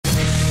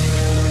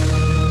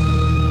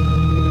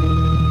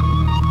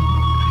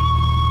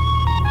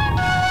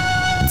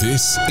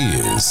This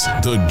is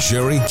the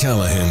Gerry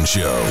Callahan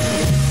Show.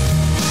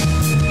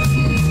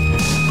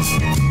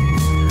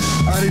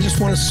 I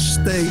just want to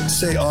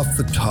say off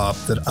the top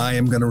that I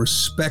am going to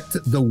respect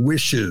the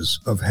wishes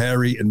of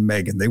Harry and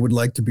Meghan. They would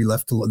like to be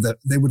left alone. That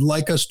they would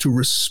like us to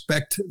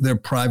respect their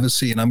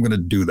privacy, and I'm going to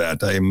do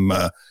that.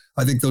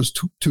 I think those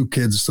two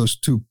kids,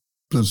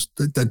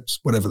 that's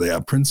whatever they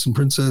are, Prince and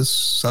Princess,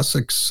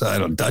 Sussex,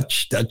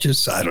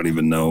 Duchess, I don't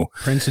even know.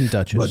 Prince and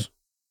Duchess. But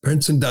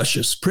Prince and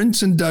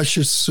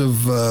Duchess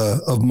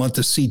of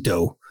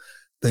Montecito.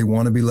 They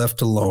want to be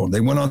left alone. They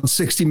went on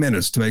 60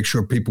 Minutes to make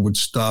sure people would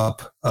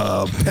stop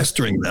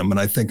pestering them, and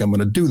I think I'm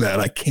going to do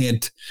that. I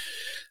can't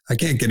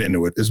get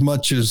into it as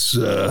much as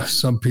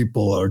some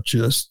people are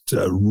just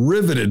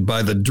riveted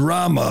by the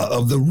drama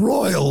of the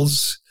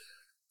royals.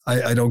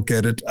 I don't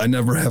get it. I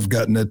never have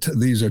gotten it.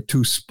 These are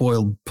two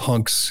spoiled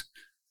punks,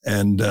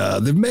 and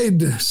they've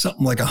made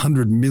something like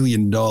 $100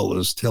 million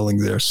telling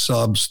their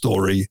sob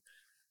story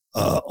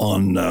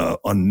on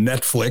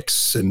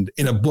Netflix and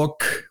in a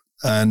book,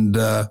 and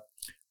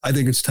I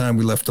think it's time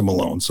we left them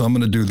alone. So I'm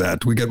going to do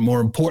that. We got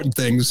more important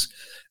things.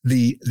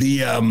 The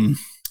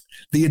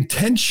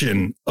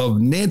intention of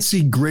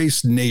Nancy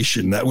Grace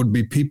Nation, that would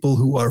be people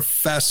who are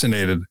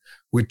fascinated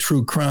with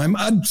true crime.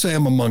 I'd say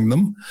I'm among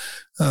them.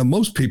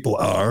 Most people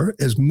are,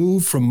 has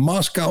moved from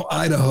Moscow,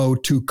 Idaho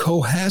to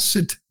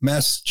Cohasset,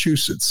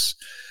 Massachusetts.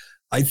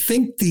 I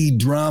think the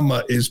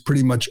drama is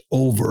pretty much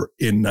over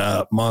in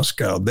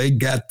Moscow. They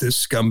got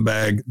this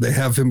scumbag. They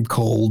have him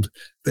cold.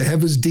 They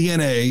have his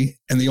DNA.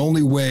 And the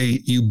only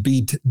way you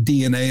beat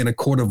DNA in a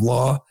court of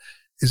law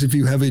is if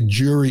you have a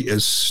jury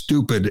as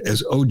stupid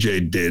as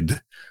OJ did.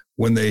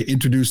 When they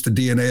introduced the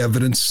DNA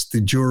evidence,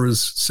 the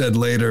jurors said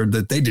later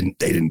that they didn't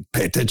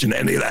pay attention to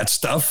any of that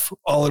stuff.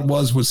 All it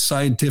was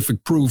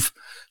scientific proof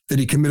that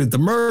he committed the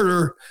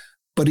murder.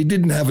 But he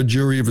didn't have a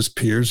jury of his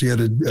peers. He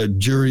had a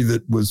jury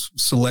that was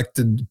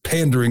selected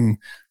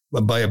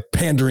by a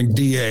pandering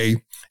DA,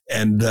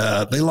 and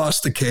they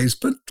lost the case.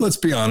 But let's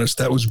be honest,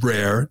 that was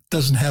rare. It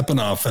doesn't happen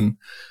often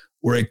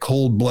where a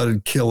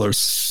cold-blooded killer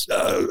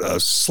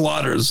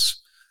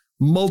slaughters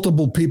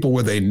multiple people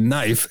with a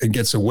knife and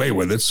gets away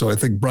with it. So I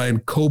think Brian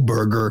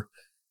Kohberger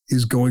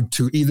is going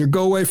to either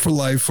go away for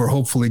life or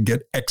hopefully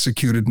get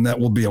executed, and that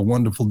will be a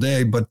wonderful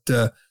day. But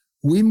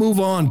we move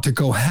on to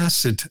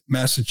Cohasset,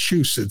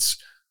 Massachusetts,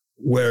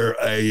 where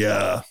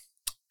a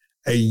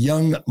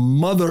young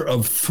mother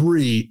of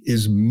three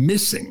is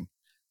missing,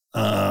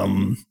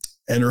 and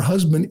her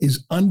husband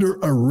is under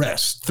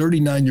arrest.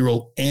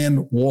 39-year-old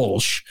Ann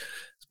Walsh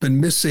has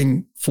been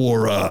missing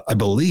for, I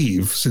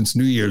believe, since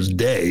New Year's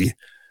Day.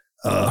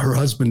 Her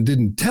husband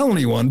didn't tell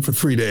anyone for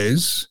 3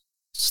 days.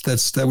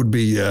 That would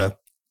be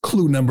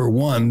clue number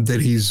one,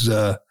 that he's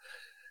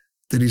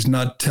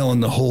not telling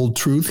the whole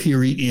truth.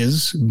 Here he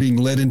is being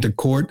led into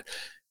court.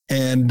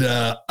 And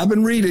I've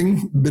been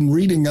reading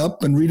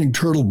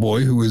Turtle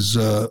Boy, who is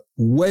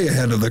way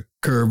ahead of the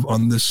curve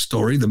on this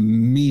story. The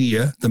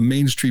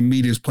mainstream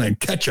media is playing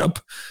catch up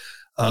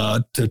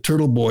to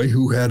Turtle Boy,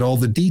 who had all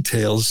the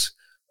details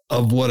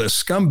of what a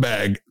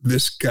scumbag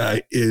this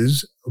guy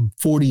is,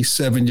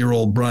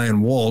 47-year-old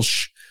Brian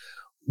Walsh.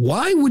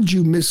 Why would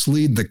you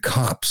mislead the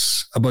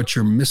cops about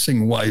your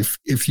missing wife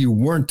if you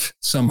weren't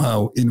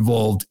somehow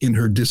involved in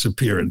her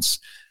disappearance?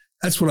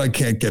 That's what I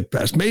can't get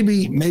past.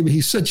 Maybe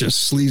he's such a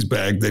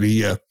sleazebag that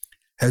he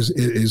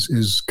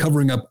is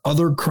covering up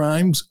other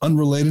crimes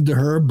unrelated to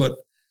her. But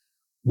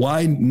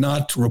why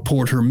not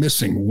report her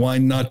missing? Why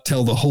not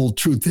tell the whole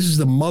truth? This is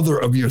the mother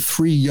of your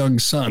three young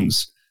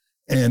sons,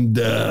 and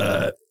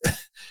let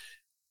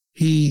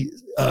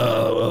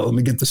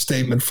me get the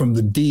statement from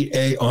the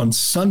DA on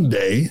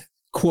Sunday.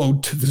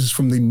 Quote, this is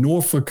from the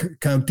Norfolk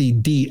County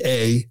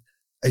DA,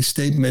 a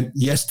statement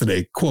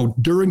yesterday. Quote,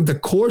 during the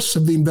course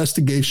of the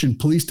investigation,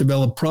 police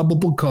developed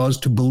probable cause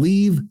to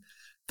believe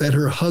that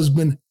her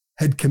husband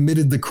had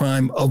committed the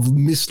crime of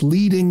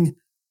misleading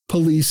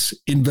police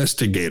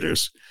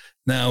investigators.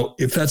 Now,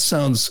 if that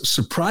sounds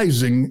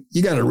surprising,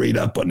 you got to read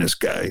up on this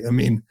guy. I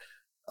mean,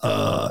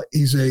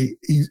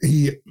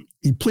 he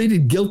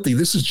pleaded guilty.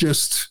 This is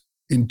just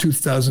in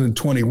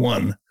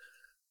 2021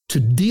 to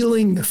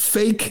dealing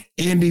fake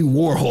Andy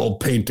Warhol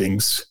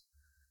paintings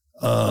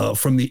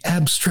from the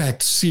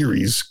abstract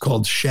series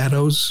called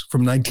Shadows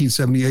from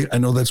 1978. I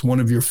know that's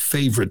one of your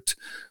favorite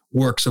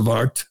works of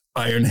art,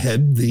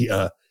 Ironhead,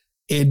 the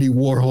Andy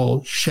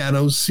Warhol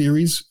Shadows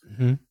series.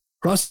 Mm-hmm.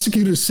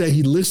 Prosecutors say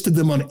he listed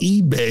them on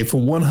eBay for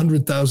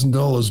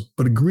 $100,000,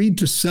 but agreed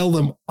to sell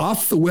them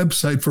off the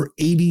website for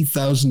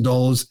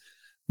 $80,000.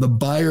 The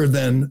buyer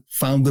then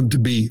found them to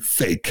be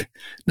fake.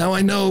 Now,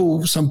 I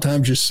know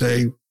sometimes you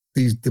say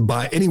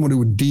anyone who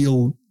would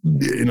deal,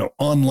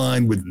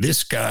 online with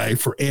this guy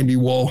for Andy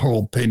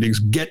Warhol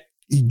paintings,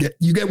 you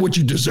get what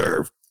you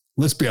deserve.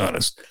 Let's be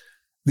honest.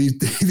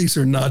 These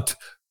are not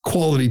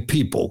quality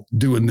people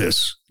doing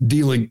this,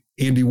 dealing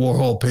Andy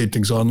Warhol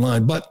paintings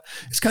online. But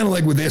it's kind of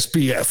like with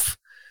SBF.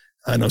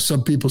 I know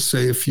some people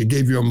say if you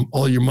gave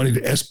all your money to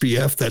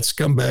SBF, that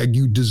scumbag,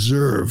 you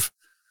deserve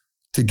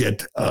to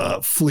get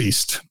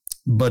fleeced.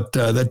 But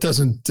that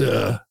doesn't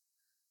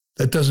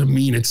That doesn't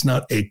mean it's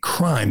not a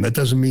crime. That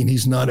doesn't mean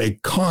he's not a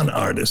con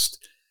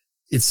artist.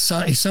 He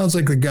sounds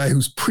like the guy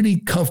who's pretty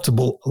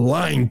comfortable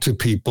lying to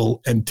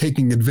people and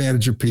taking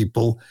advantage of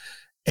people.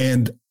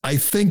 And I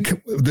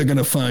think they're going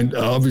to find,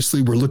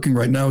 obviously, we're looking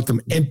right now at them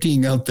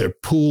emptying out their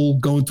pool,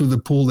 going through the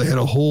pool. They had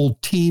a whole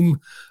team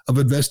of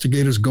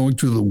investigators going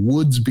through the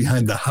woods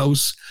behind the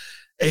house,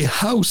 a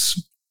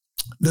house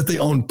that they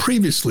owned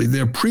previously.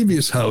 Their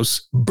previous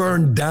house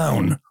burned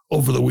down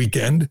over the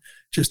weekend,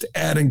 just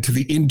adding to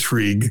the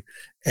intrigue.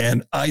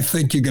 And I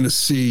think you're going to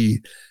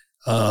see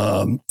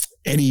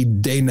any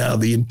day now,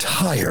 the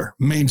entire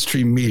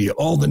mainstream media,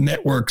 all the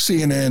networks,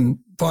 CNN,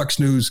 Fox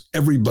News,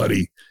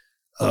 everybody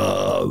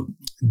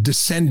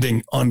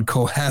descending on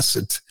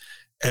Cohasset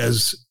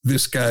as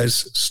this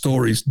guy's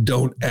stories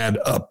don't add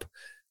up.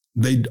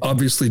 They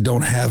obviously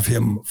don't have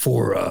him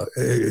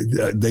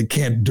they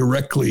can't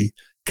directly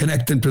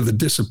connect him to the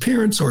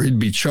disappearance or he'd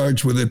be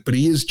charged with it, but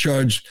he is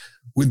charged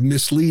with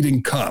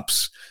misleading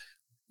cops.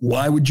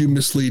 Why would you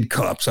mislead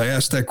cops? I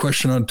asked that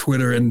question on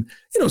Twitter, and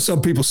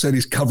some people said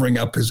he's covering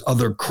up his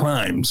other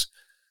crimes.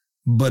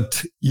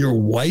 But your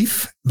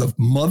wife, the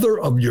mother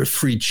of your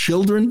 3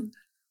 children,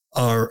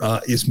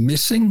 is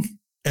missing,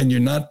 and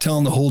you're not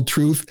telling the whole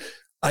truth.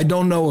 I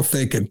don't know if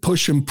they can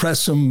push him,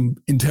 press him,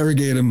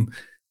 interrogate him,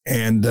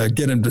 and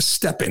get him to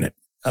step in it,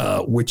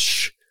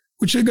 which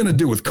they're going to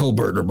do with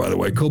Kohberger, by the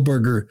way.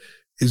 Kohberger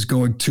is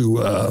going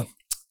to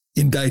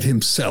indict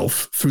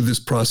himself through this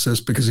process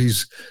because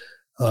he's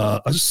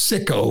a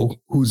sicko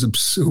who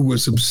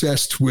was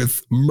obsessed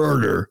with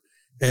murder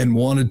and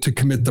wanted to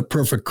commit the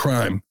perfect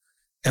crime.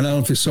 And I don't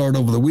know if you saw it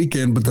over the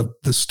weekend, but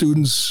the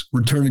students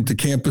returning to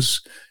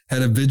campus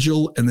had a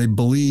vigil, and they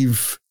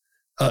believe,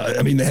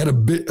 they had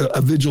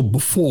a vigil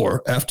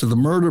after the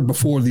murder,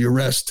 before the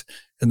arrest,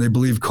 and they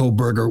believe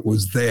Kohberger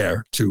was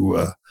there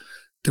to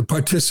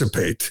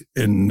participate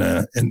in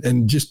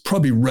and just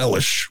probably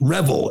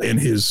revel in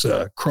his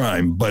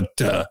crime. But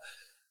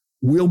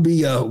we'll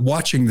be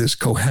watching this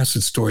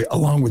Cohasset story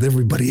along with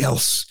everybody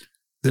else.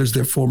 There's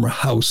their former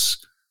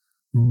house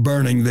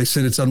burning. They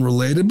said it's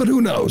unrelated, but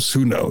who knows?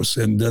 Who knows?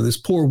 And this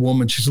poor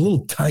woman, she's a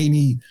little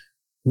tiny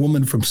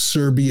woman from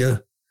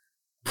Serbia,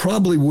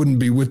 probably wouldn't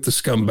be with the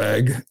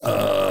scumbag.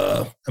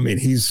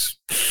 He's,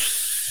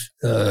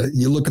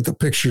 you look at the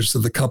pictures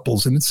of the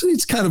couples, and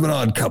it's kind of an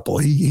odd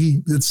couple.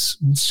 Let's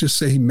just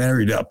say he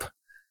married up,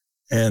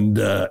 and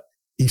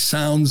he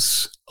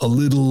sounds a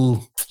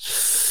little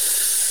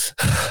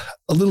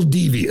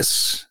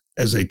devious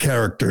as a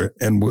character.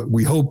 And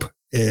we hope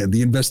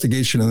the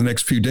investigation in the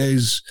next few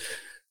days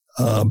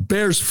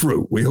bears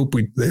fruit. We hope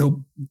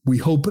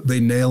they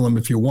nail him.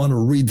 If you want to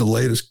read the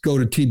latest, go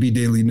to TB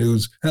Daily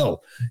News.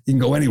 Hell, you can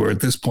go anywhere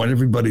at this point.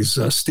 Everybody's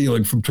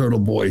stealing from Turtle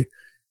Boy,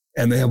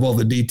 and they have all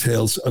the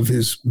details of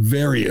his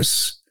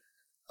various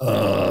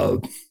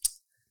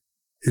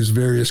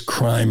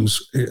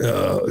crimes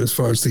as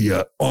far as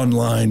the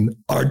online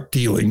art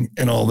dealing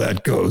and all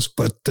that goes.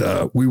 But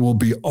we will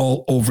be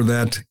all over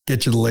that.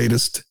 Get you the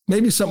latest.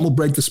 Maybe something will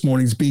break this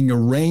morning. He's being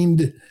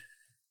arraigned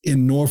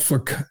in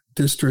Norfolk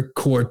District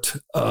Court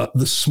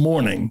this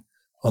morning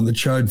on the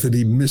charge that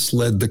he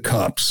misled the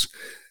cops.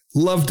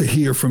 Love to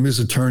hear from his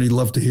attorney.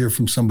 Love to hear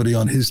from somebody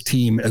on his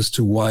team as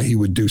to why he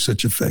would do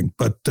such a thing.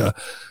 But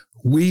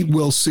we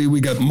will see. We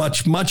got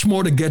much, much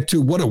more to get to.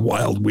 What a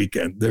wild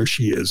weekend. There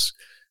she is.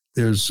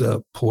 There's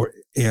poor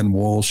Ann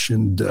Walsh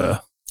and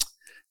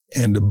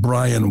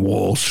Brian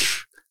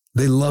Walsh.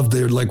 They're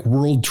like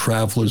world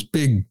travelers,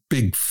 big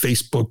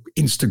Facebook,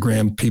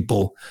 Instagram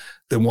people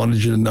that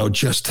wanted you to know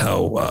just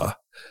how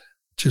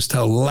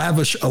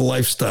lavish a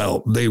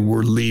lifestyle they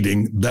were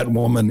leading. That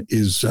woman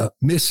is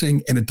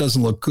missing, and it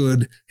doesn't look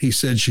good. He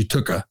said she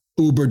took a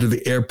Uber to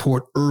the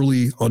airport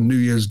early on New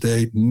Year's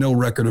Day. No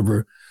record of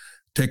her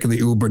taking the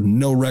Uber.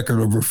 No record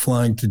of her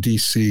flying to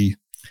D.C.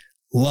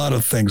 A lot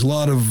of things, a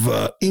lot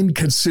of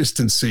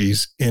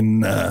inconsistencies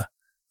in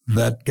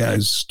that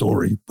guy's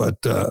story. But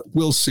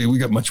we'll see. We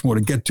got much more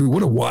to get to.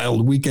 What a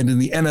wild weekend in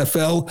the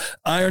NFL.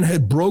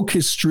 Ironhead broke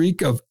his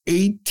streak of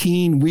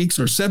 18 weeks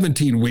or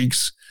 17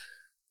 weeks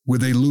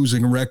with a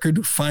losing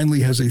record. Finally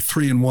has a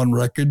 3-1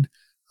 record.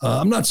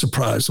 I'm not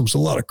surprised. There was a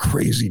lot of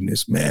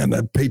craziness, man.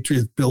 That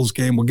Patriots-Bills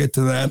game, we'll get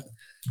to that.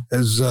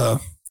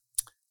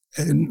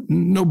 And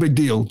no big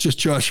deal. Just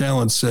Josh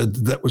Allen said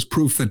that was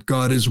proof that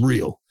God is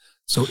real.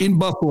 So in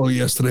Buffalo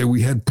yesterday,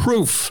 we had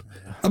proof.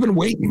 I've been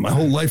waiting my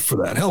whole life for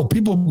that. Hell,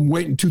 people have been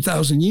waiting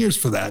 2,000 years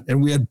for that.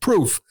 And we had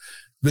proof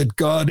that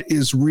God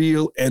is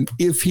real. And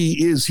if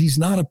he is, he's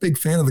not a big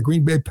fan of the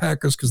Green Bay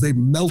Packers because they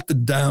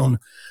melted down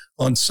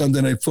on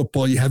Sunday Night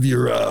Football. You have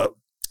your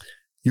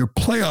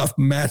playoff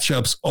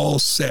matchups all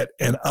set.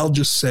 And I'll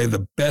just say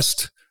the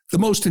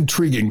most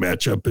intriguing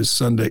matchup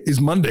is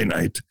Monday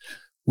night,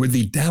 where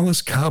the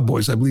Dallas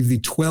Cowboys, I believe the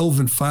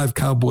 12-5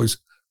 Cowboys,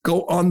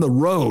 go on the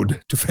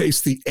road to face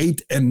the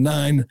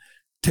 8-9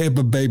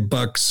 Tampa Bay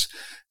Bucks.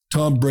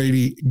 Tom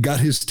Brady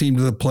got his team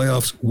to the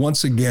playoffs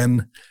once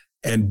again,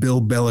 and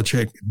Bill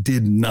Belichick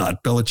did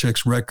not.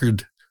 Belichick's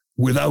record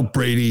without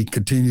Brady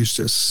continues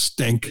to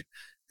stink,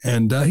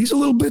 And he's a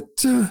little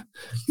bit,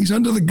 he's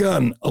under the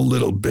gun a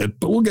little bit,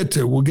 but we'll get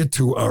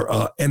to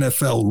our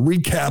NFL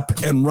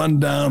recap and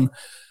rundown.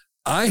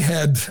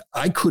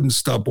 I couldn't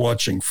stop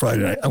watching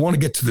Friday night. I want to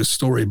get to this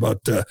story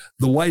about the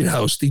White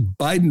House, the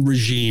Biden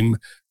regime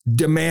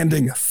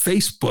demanding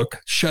Facebook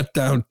shut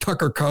down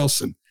Tucker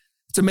Carlson.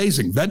 It's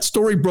amazing. That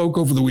story broke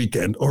over the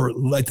weekend, or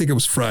I think it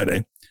was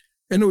Friday,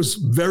 and there was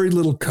very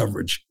little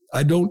coverage.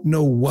 I don't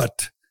know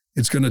what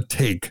it's going to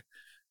take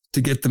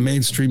to get the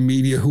mainstream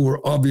media, who are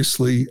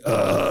obviously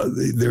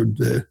they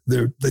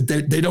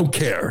don't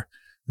care.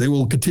 They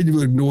will continue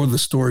to ignore the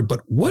story.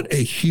 But what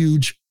a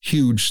huge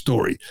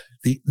story!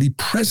 The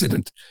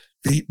president,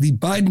 the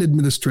Biden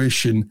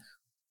administration,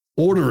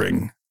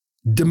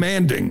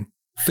 demanding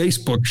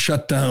Facebook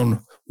shut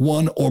down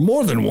one or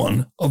more than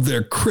one of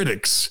their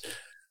critics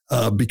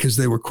because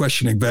they were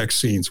questioning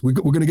vaccines. We're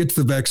going to get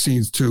to the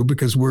vaccines too,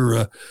 because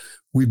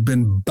we've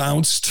been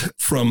bounced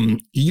from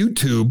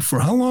YouTube for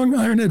how long,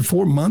 Ironhead?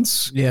 4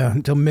 months? Yeah,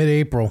 until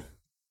mid-April.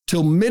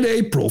 Till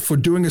mid-April for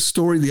doing a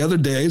story the other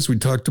day, as we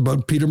talked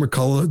about Peter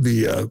McCullough,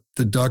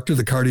 the doctor,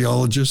 the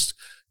cardiologist,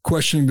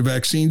 questioning the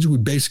vaccines. We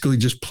basically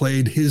just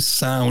played his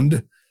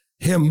sound,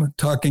 him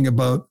talking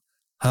about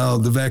how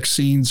the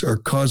vaccines are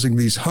causing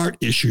these heart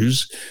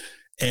issues,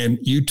 and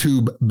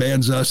YouTube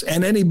bans us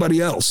and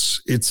anybody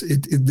else.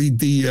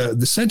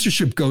 The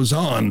censorship goes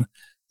on,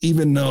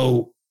 even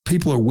though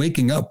people are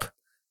waking up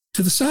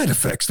to the side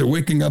effects. They're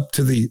waking up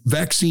to the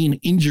vaccine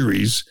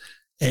injuries.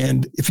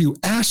 And if you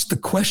ask the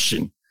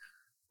question,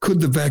 could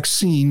the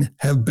vaccine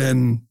have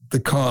been the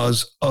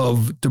cause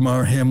of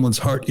Damar Hamlin's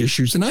heart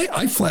issues? And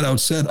I flat out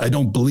said, I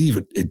don't believe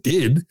it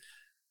did,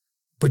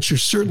 but you're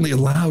certainly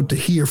allowed to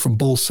hear from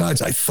both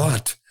sides, I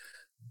thought.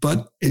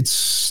 But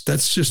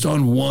that's just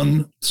on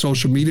one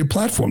social media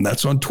platform.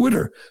 That's on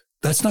Twitter.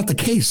 That's not the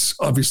case,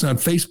 obviously, on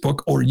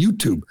Facebook or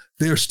YouTube.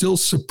 They're still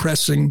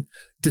suppressing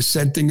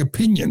dissenting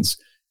opinions.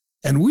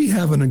 And we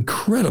have an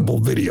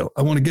incredible video.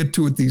 I want to get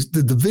to it.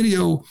 The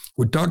video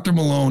with Dr.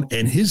 Malone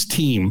and his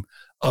team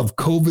of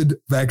COVID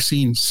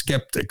vaccine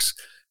skeptics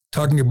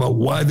talking about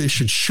why they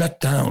should shut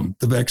down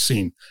the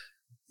vaccine.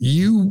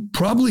 You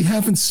probably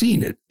haven't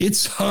seen it.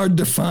 It's hard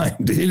to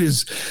find. It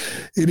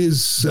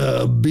is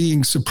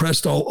being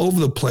suppressed all over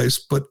the place.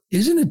 But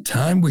isn't it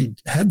time we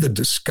had the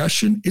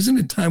discussion? Isn't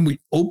it time we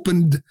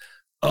opened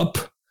up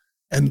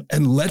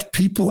and let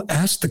people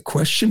ask the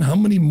question? How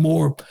many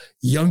more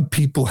young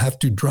people have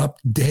to drop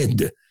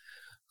dead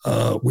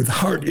with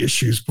heart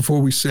issues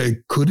before we say,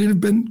 could it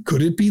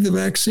be the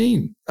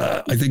vaccine?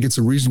 I think it's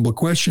a reasonable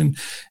question,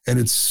 and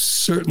it's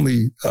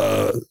certainly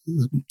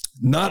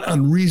not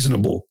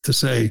unreasonable to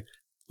say,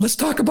 let's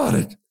talk about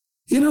it.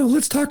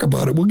 Let's talk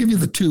about it. We'll give you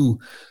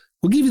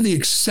the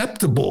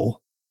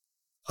acceptable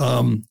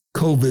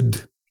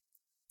COVID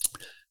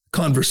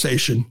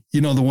conversation,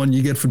 the one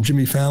you get from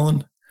Jimmy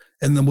Fallon,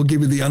 and then we'll give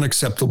you the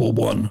unacceptable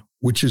one,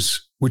 which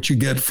is what you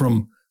get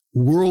from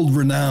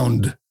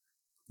world-renowned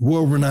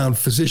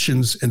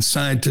physicians and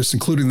scientists,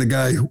 including the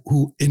guy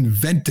who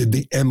invented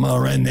the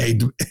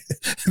mRNA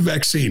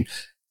vaccine.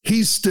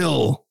 He's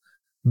still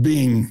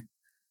being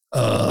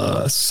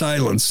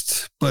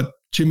silenced, but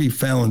Jimmy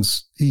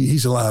Fallon's,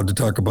 he's allowed to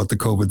talk about the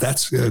COVID.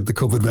 That's the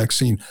COVID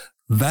vaccine.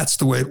 That's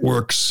the way it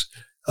works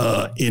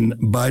in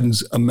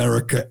Biden's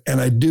America.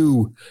 And I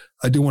do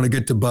want to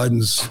get to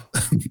Biden's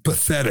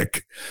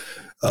pathetic,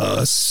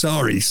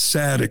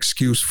 sad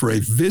excuse for a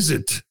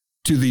visit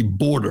to the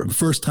border, the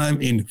first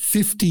time in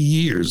 50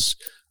 years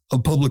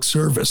of public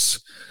service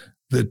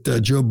that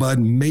Joe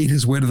Biden made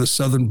his way to the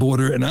southern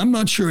border. And I'm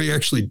not sure he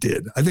actually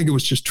did. I think it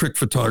was just trick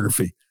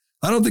photography.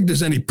 I don't think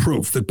there's any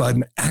proof that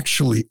Biden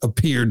actually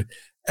appeared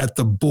at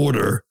the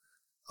border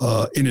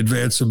in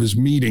advance of his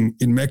meeting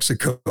in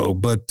Mexico.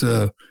 But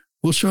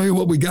we'll show you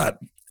what we got.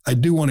 I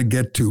do want to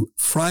get to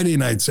Friday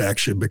night's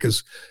action,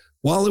 because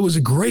while it was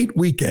a great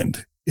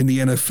weekend in the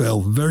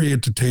NFL, very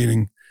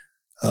entertaining,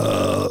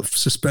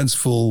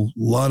 suspenseful,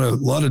 lot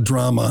of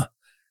drama,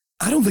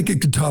 I don't think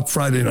it could top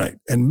Friday night.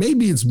 And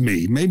maybe it's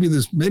me.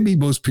 Maybe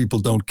most people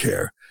don't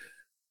care.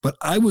 But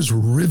I was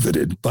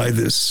riveted by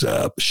this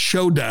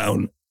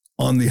showdown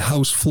on the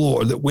House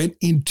floor that went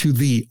into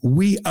the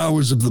wee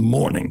hours of the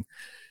morning.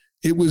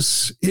 It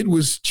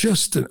was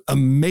just an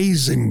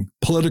amazing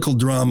political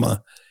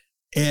drama.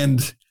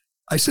 And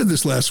I said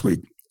this last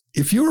week,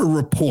 if you're a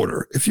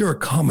reporter, if you're a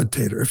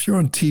commentator, if you're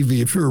on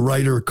TV, if you're a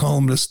writer, a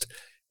columnist,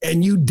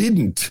 and you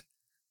didn't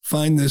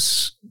find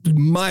this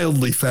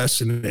mildly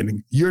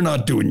fascinating, you're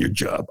not doing your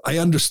job. I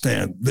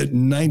understand that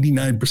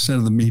 99%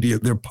 of the media,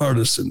 they're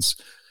partisans.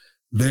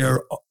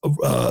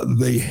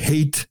 They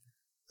hate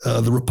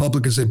the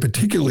Republicans. They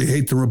particularly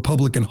hate the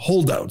Republican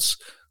holdouts,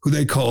 who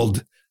they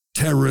called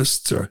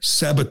terrorists or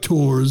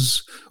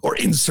saboteurs or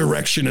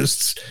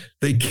insurrectionists.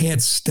 They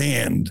can't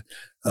stand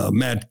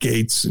Matt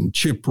Gaetz and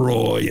Chip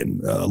Roy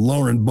and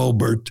Lauren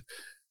Boebert.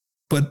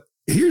 But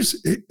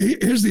here's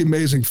the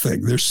amazing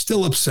thing. They're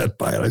still upset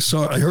by it.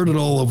 I heard it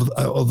all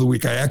over the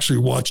week. I actually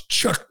watched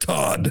Chuck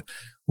Todd.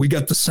 We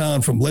got the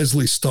sound from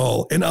Leslie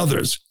Stahl and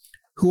others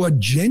who are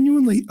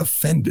genuinely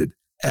offended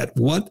at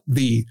what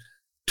the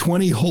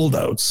 20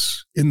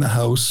 holdouts in the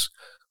House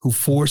who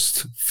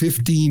forced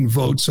 15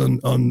 votes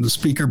on the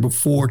speaker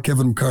before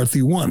Kevin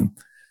McCarthy won.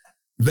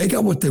 They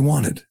got what they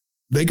wanted.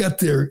 They got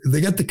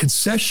the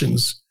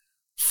concessions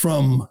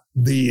from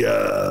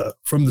the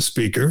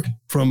speaker,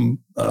 from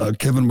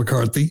Kevin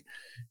McCarthy.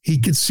 He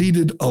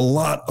conceded a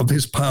lot of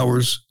his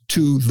powers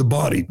to the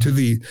body, to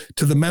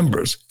the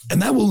members, and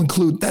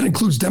that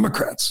includes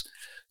Democrats.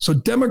 So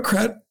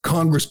Democrat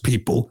Congress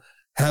people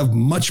have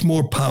much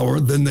more power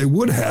than they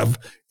would have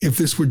if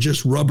this were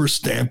just rubber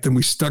stamped and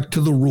we stuck to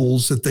the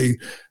rules that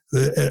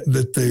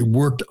they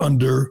worked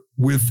under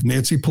with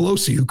Nancy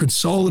Pelosi, who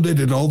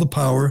consolidated all the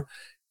power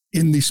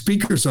in the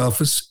Speaker's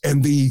office,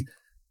 and the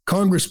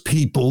Congress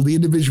people, the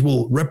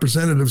individual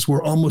representatives,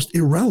 were almost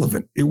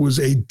irrelevant. It was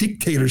a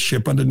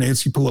dictatorship under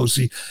Nancy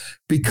Pelosi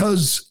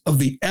because of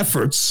the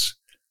efforts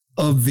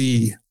of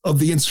the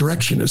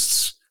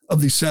insurrectionists,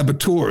 of the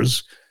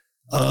saboteurs.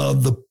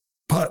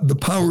 The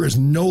power is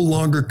no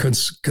longer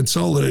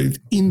consolidated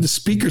in the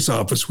Speaker's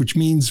office, which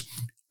means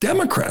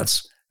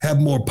Democrats have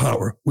more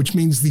power, which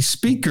means the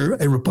Speaker,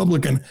 a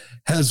Republican,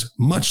 has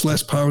much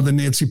less power than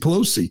Nancy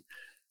Pelosi.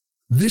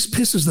 This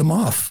pisses them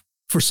off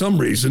for some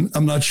reason.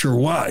 I'm not sure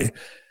why.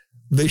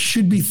 They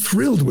should be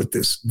thrilled with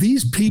this.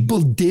 These people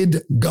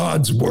did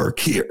God's work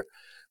here.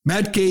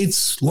 Matt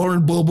Gaetz,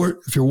 Lauren Boebert,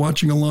 if you're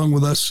watching along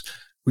with us,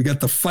 we got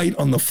the fight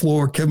on the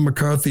floor, Kevin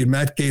McCarthy and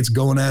Matt Gaetz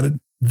going at it.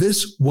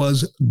 This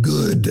was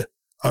good.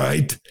 All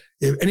right.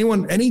 If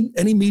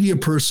any media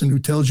person who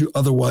tells you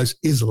otherwise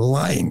is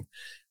lying.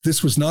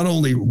 This was not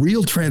only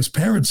real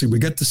transparency. We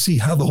got to see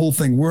how the whole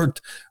thing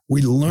worked.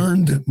 We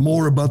learned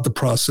more about the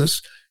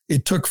process.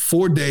 It took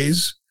 4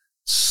 days,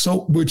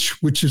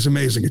 which is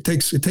amazing. It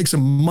takes a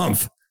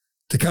month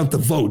to count the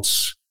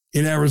votes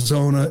in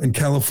Arizona and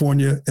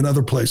California and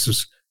other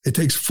places. It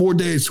takes 4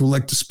 days to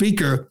elect a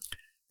speaker,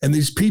 and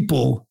these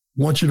people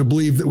want you to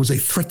believe that it was a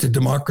threat to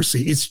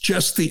democracy. It's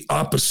just the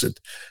opposite.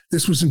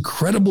 This was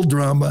incredible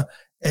drama,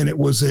 and it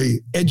was a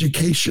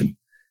education.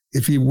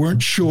 If you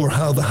weren't sure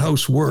how the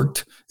House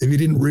worked, if you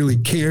didn't really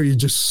care, you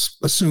just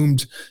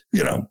assumed,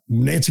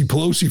 Nancy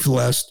Pelosi for the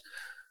last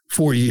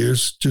 4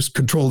 years just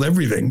controlled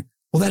everything.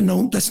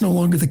 Well, that's no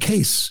longer the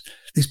case.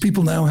 These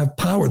people now have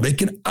power. They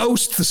can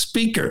oust the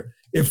speaker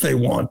if they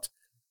want.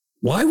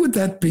 Why would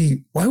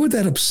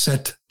that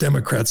upset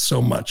Democrats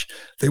so much?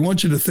 They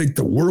want you to think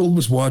the world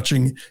was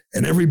watching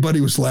and everybody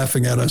was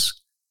laughing at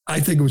us. I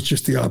think it was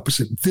just the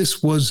opposite.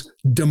 This was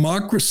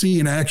democracy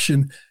in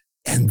action,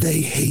 and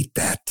they hate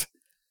that.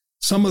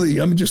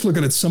 I'm just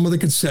looking at some of the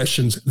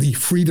concessions the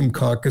Freedom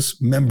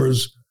Caucus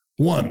members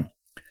won.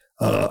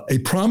 A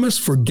promise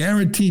for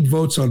guaranteed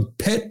votes on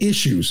pet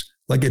issues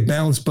like a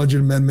balanced budget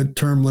amendment,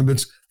 term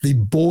limits, the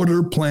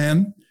border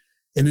plan,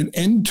 and an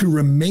end to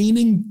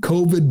remaining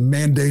COVID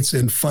mandates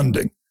and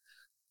funding.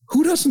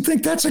 Who doesn't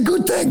think that's a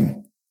good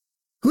thing?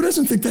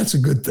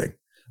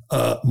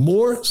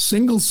 More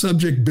single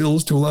subject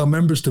bills to allow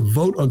members to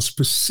vote on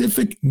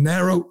specific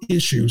narrow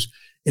issues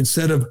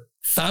instead of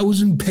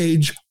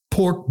 1,000-page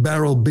pork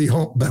barrel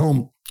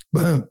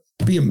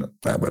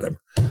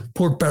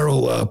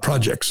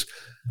projects.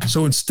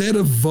 So instead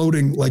of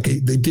voting like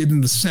they did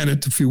in the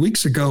Senate a few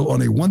weeks ago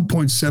on a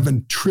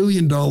 $1.7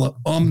 trillion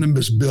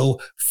omnibus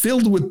bill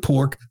filled with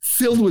pork,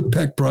 filled with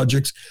pet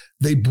projects,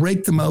 they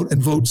break them out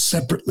and vote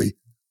separately.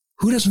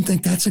 Who doesn't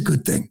think that's a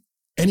good thing?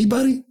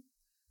 Anybody?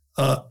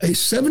 A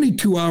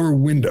 72-hour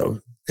window,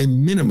 a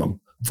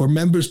minimum for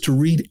members to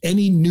read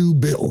any new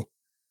bill.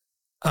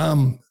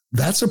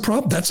 That's a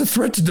problem. That's a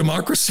threat to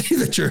democracy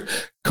that your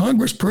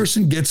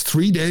congressperson gets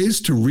 3 days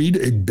to read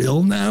a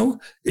bill now.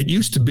 It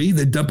used to be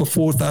they'd dump a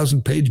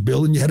 4,000-page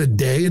bill and you had a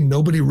day and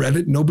nobody read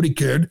it, nobody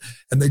cared,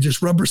 and they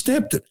just rubber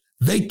stamped it.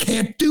 They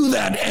can't do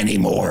that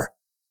anymore.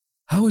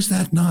 How is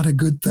that not a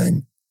good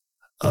thing?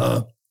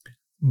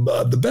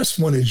 The best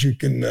one is you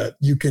can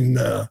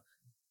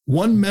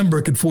one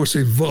member can force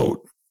a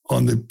vote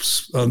on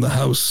the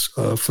House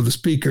for the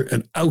Speaker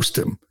and oust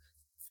him.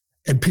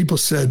 And people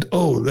said,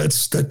 "Oh, that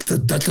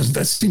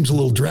seems a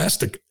little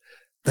drastic.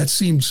 That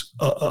seems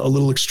a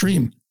little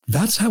extreme."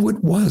 That's how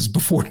it was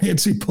before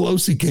Nancy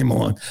Pelosi came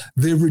on.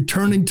 They're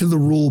returning to the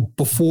rule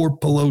before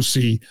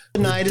Pelosi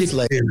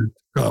dictated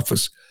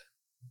office.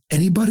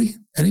 Anybody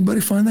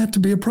find that to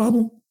be a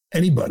problem?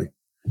 Anybody?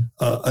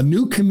 A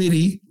new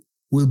committee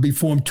will be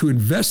formed to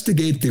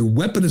investigate the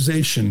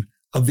weaponization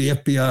of the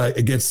FBI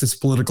against its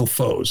political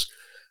foes.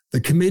 The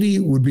committee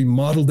would be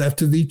modeled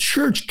after the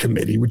Church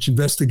Committee, which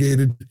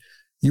investigated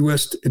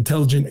U.S.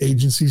 intelligence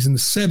agencies in the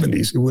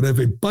 70s. It would have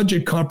a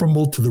budget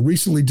comparable to the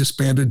recently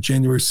disbanded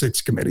January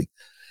 6th committee.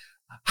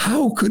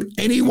 How could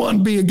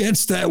anyone be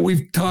against that?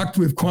 We've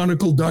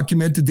chronicled,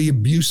 documented the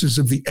abuses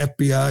of the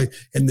FBI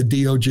and the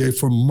DOJ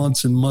for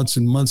months and months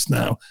and months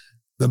now.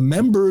 The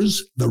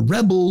members, the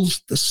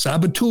rebels, the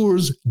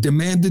saboteurs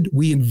demanded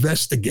we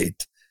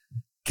investigate.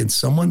 Can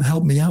someone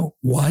help me out?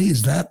 Why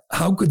is that?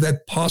 How could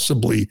that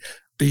possibly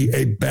be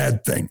a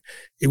bad thing?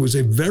 It was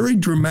a very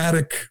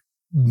dramatic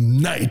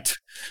night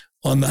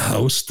on the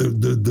House.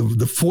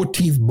 The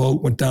 14th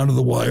vote went down to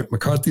the wire.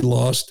 McCarthy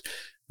lost.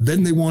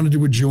 Then they wanted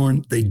to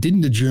adjourn. They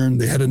didn't adjourn.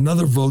 They had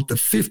another vote, the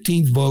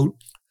 15th vote.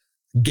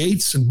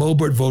 Gates and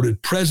Boebert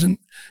voted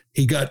present.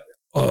 He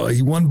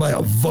won by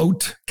a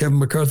vote. Kevin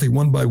McCarthy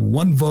won by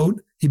one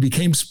vote. He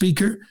became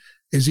speaker.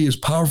 Is he as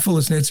powerful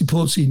as Nancy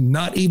Pelosi?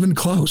 Not even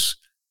close.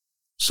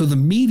 So the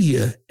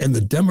media and the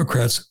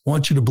Democrats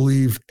want you to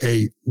believe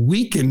a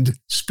weakened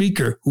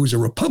speaker who is a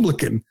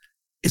Republican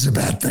is a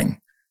bad thing.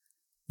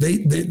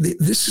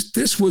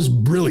 This was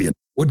brilliant.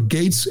 What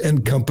Gates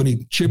and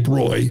company, Chip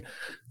Roy,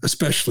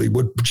 especially,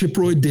 what Chip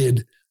Roy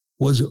did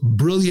was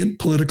brilliant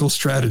political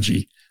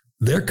strategy.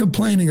 They're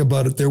complaining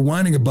about it. They're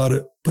whining about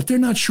it, but they're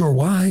not sure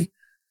why.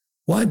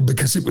 Why?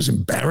 Because it was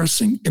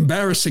embarrassing.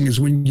 Embarrassing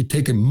is when you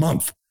take a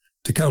month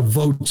to count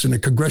votes in a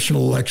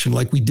congressional election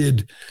like we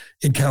did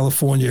in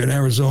California and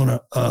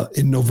Arizona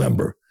in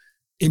November.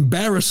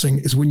 Embarrassing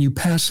is when you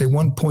pass a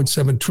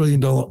 $1.7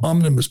 trillion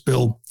omnibus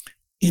bill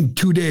in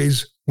 2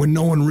 days when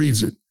no one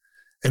reads it,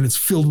 and it's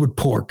filled with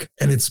pork,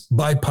 and it's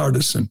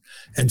bipartisan,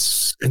 and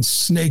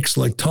snakes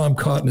like Tom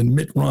Cotton and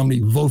Mitt Romney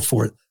vote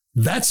for it.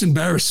 That's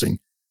embarrassing.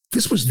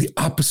 This was the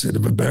opposite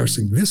of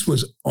embarrassing. This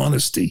was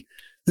honesty.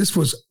 This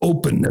was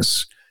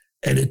openness,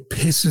 and it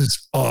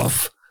pisses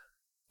off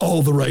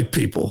all the right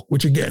people,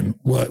 which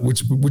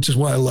is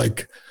why I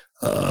like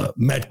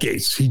Matt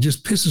Gaetz. He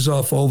just pisses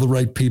off all the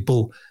right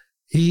people.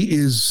 He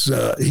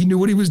knew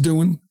what he was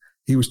doing.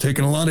 He was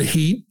taking a lot of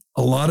heat,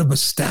 a lot of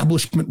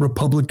establishment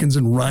Republicans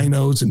and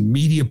rhinos and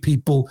media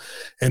people.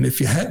 And if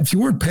you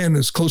weren't paying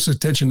as close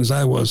attention as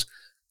I was,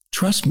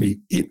 trust me,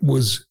 it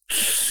was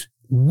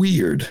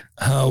weird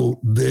how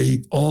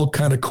they all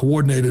kind of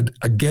coordinated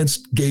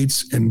against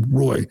Gates and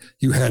Roy.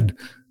 You had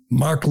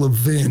Mark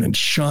Levin and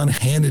Sean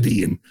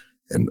Hannity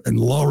and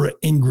Laura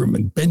Ingraham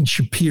and Ben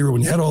Shapiro,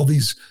 and you had all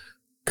these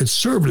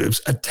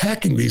conservatives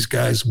attacking these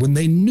guys when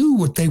they knew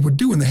what they were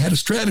doing. They had a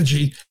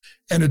strategy,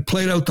 and it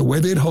played out the way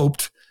they'd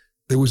hoped.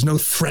 There was no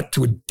threat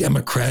to a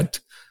Democrat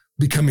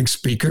becoming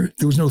speaker.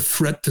 There was no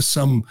threat to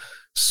some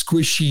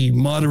squishy,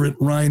 moderate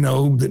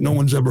rhino that no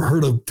one's ever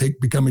heard of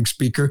becoming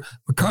speaker.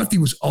 McCarthy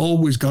was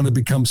always going to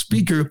become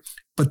speaker,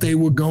 but they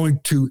were going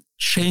to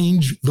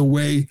change the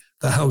way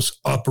the House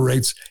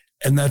operates,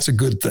 and that's a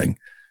good thing.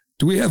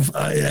 Do we have,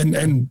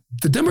 and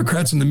the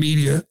Democrats and the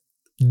media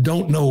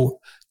didn't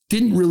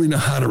really know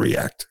how to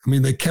react. I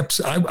mean,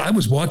 I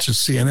was watching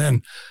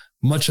CNN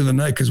much of the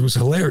night because it was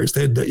hilarious.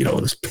 They had,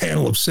 this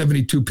panel of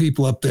 72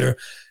 people up there,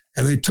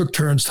 and they took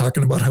turns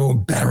talking about how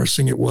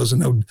embarrassing it was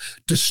and how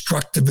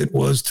destructive it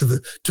was to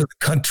the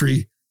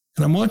country.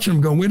 And I'm watching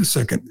them going, wait a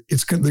second,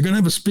 they're going to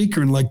have a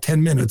speaker in like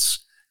 10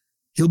 minutes.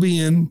 He'll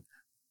be in.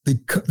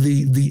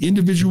 The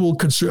individual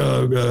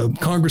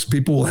Congress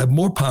people will have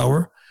more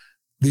power.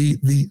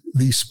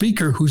 The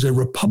speaker, who's a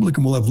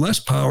Republican, will have less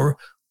power.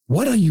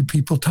 What are you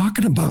people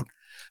talking about?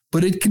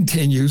 But it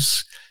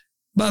continues.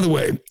 By the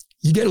way,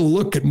 you get a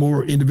look at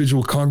more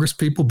individual Congress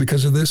people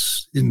because of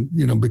this,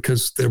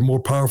 because they're more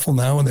powerful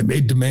now and they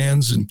made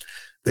demands and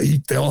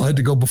they all had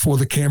to go before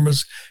the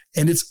cameras.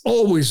 And it's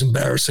always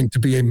embarrassing to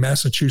be a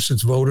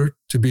Massachusetts voter,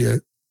 to be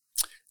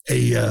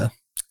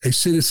a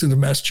citizen of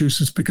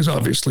Massachusetts, because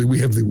obviously we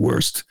have the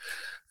worst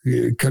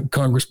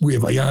Congress. We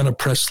have Ayanna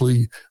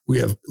Pressley, we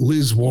have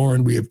Liz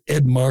Warren, we have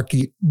Ed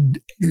Markey.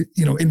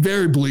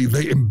 Invariably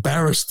they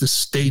embarrass the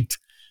state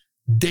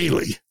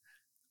daily.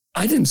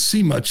 I didn't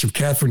see much of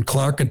Catherine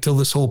Clark until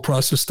this whole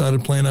process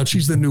started playing out.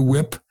 She's the new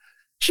whip.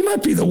 She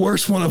might be the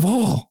worst one of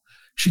all.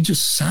 She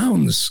just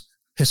sounds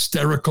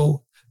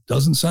hysterical,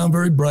 doesn't sound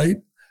very bright,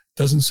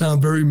 doesn't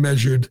sound very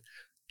measured.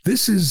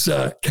 This is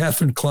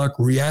Catherine Clark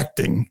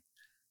reacting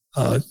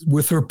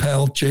with her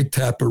pal Jake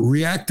Tapper,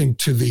 reacting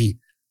to the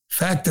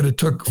fact that it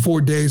took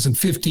 4 days and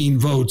 15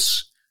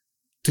 votes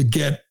to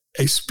get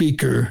a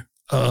speaker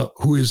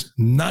who is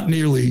not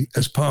nearly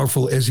as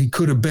powerful as he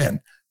could have been,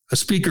 a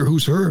speaker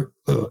who's her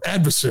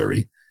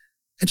adversary.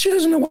 And she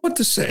doesn't know what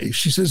to say.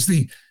 She says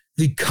the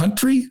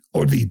country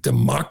or the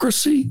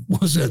democracy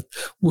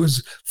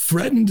was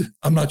threatened.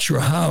 I'm not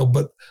sure how,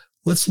 but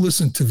let's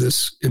listen to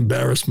this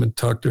embarrassment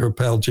talk to her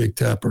pal Jake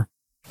Tapper.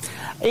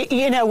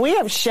 We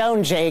have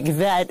shown, Jake,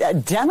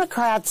 that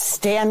Democrats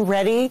stand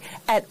ready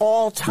at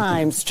all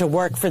times to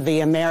work for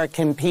the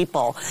American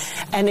people.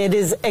 And it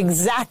is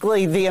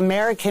exactly the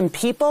American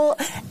people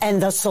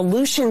and the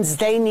solutions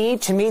they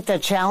need to meet the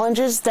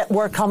challenges that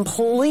were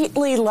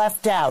completely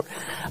left out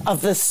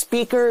of the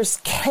Speaker's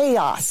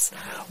chaos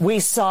we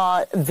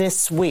saw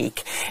this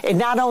week. It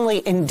not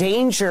only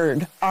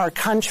endangered our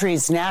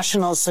country's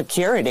national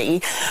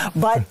security,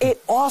 but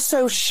it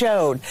also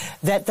showed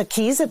that the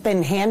keys have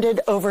been handed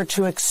over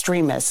to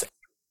extremists.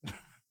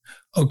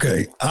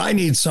 Okay, I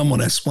need someone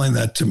to explain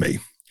that to me.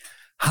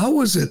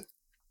 How did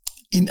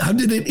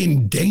it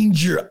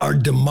endanger our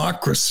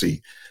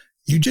democracy?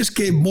 You just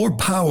gave more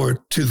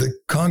power to the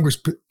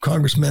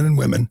congressmen and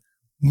women,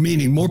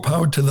 meaning more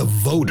power to the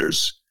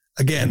voters.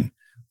 Again,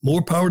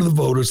 more power to the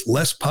voters,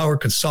 less power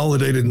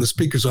consolidated in the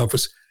Speaker's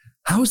office.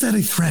 How is that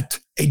a threat,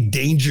 a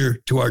danger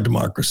to our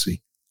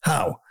democracy?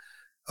 How?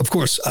 Of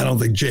course, I don't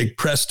think Jake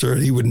pressed her.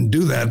 He wouldn't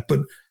do that,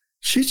 but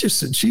she's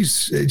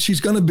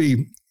going to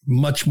be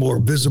much more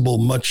visible,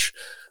 much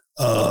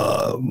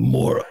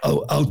more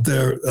out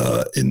there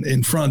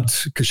in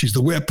front because she's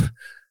the whip.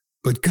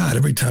 But God,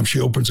 every time she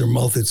opens her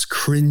mouth, it's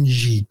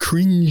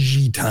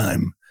cringy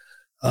time.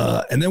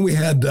 And then we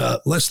had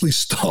Leslie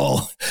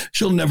Stahl.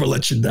 She'll never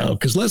let you down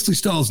because Leslie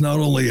Stahl is not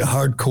only a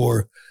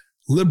hardcore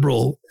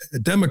liberal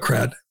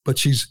Democrat, but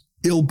she's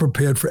ill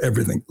prepared for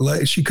everything.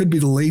 She could be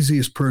the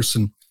laziest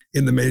person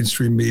in the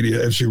mainstream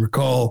media. As you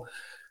recall,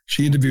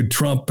 she interviewed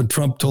Trump, and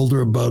Trump told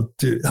her about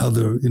how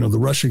the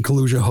Russian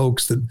collusion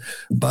hoax that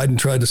Biden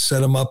tried to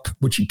set him up,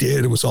 which he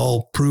did. It was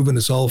all proven.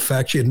 It's all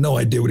fact. She had no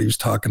idea what he was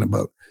talking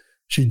about.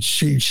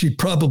 She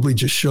probably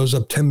just shows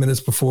up 10 minutes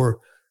before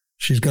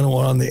she's going to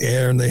on the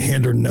air, and they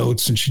hand her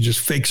notes, and she just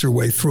fakes her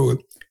way through it.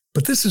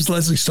 But this is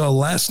Leslie Stahl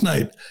last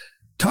night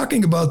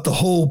talking about the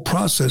whole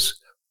process,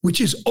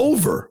 which is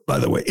over, by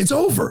the way. It's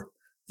over.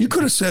 You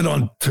could have said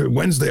on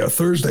Wednesday or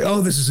Thursday,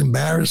 oh, this is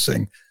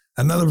embarrassing.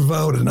 Another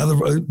vote,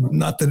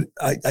 not that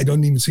I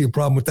don't even see a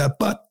problem with that.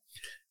 But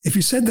if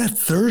you said that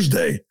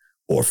Thursday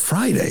or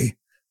Friday,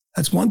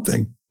 that's one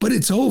thing, but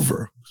it's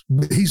over.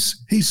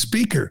 He's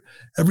speaker.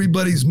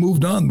 Everybody's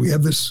moved on. We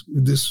have this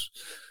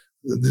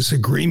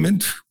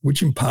agreement,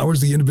 which empowers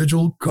the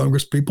individual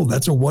Congress people.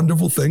 That's a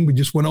wonderful thing. We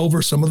just went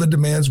over some of the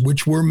demands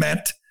which were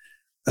met.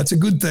 That's a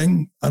good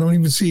thing. I don't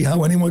even see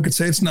how anyone could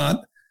say it's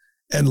not.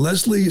 And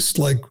Leslie is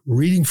like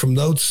reading from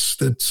notes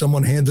that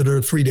someone handed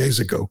her 3 days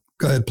ago.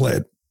 Go ahead, play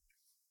it.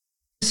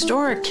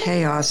 Historic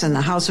chaos in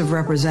the House of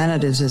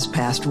Representatives this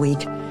past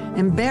week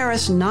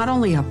embarrassed not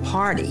only a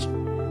party,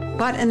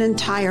 but an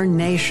entire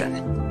nation.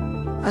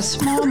 A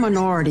small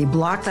minority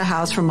blocked the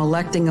House from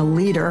electing a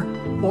leader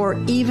or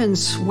even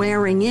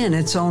swearing in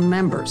its own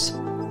members.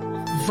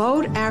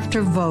 Vote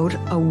after vote,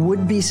 a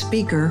would-be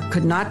speaker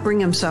could not bring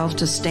himself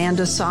to stand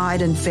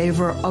aside in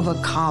favor of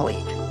a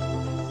colleague.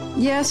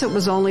 Yes, it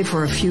was only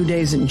for a few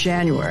days in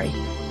January,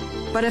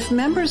 but if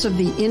members of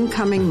the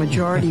incoming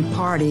majority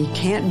party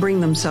can't bring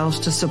themselves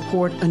to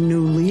support a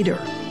new leader,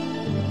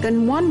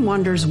 then one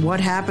wonders what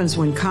happens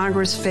when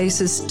Congress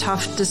faces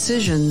tough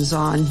decisions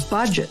on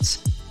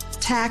budgets,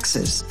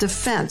 taxes,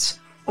 defense,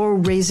 or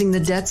raising the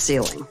debt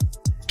ceiling.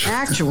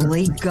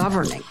 Actually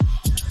governing.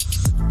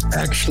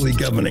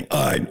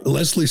 All right,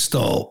 Leslie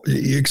Stahl,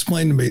 you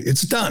explained to me,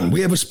 it's done.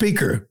 We have a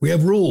speaker. We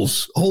have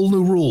rules, whole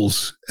new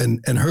rules.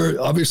 And her,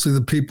 obviously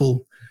the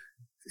people,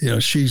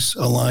 she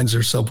aligns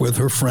herself with,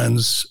 her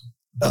friends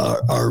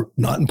are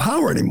not in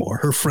power anymore.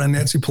 Her friend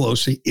Nancy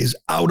Pelosi is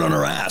out on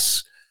her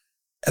ass.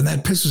 And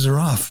that pisses her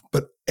off.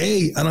 But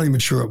A, I'm not even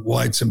sure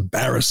why it's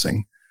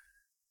embarrassing.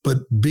 But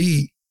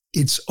B,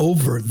 it's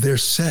over. They're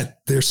set.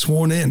 They're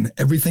sworn in.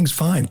 Everything's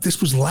fine. This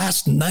was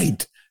last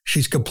night.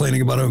 She's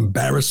complaining about how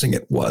embarrassing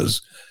it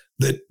was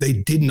that they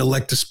didn't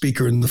elect a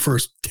speaker in the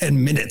first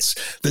 10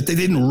 minutes, that they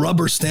didn't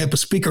rubber stamp a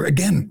speaker.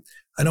 Again,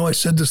 I know I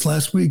said this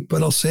last week,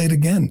 but I'll say it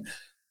again.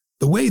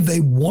 The way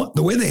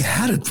they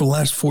had it for the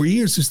last 4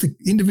 years is the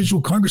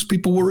individual Congress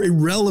people were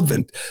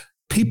irrelevant.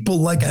 People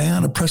like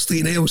Ayanna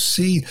Pressley and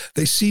AOC,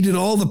 they ceded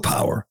all the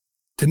power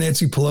to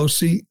Nancy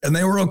Pelosi, and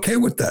they were okay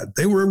with that.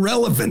 They were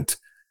irrelevant.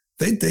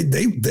 They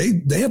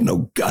have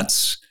no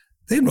guts.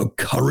 They have no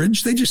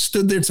courage. They just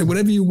stood there and said,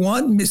 whatever you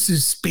want,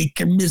 Mrs.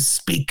 Speaker, Ms.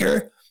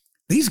 Speaker.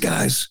 These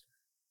guys,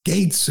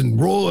 Gates and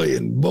Roy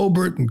and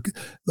Boebert and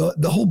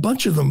the whole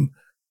bunch of them,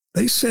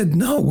 they said,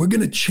 no, we're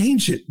going to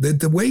change it.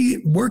 The way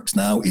it works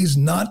now is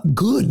not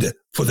good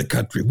for the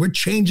country. We're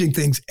changing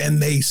things,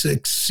 and they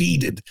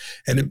succeeded.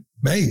 And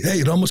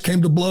it almost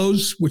came to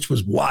blows, which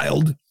was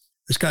wild.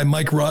 This guy,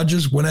 Mike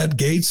Rogers, went at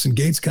Gates, and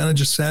Gates kind of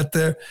just sat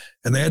there,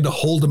 and they had to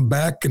hold him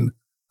back. And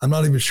I'm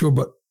not even sure,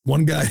 but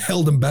one guy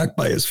held him back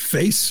by his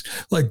face,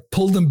 like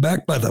pulled him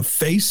back by the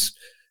face.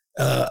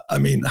 How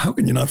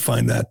can you not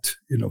find that,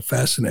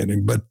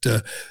 fascinating? But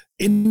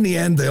in the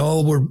end, they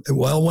all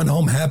went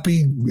home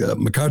happy.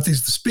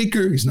 McCarthy's the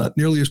speaker. He's not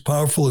nearly as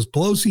powerful as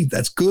Pelosi.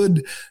 That's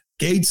good.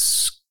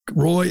 Gates,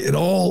 Roy, it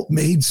all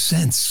made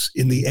sense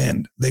in the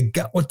end. They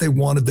got what they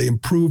wanted. They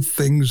improved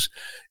things.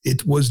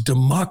 It was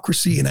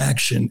democracy in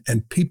action,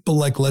 and people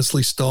like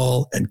Leslie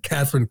Stahl and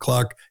Catherine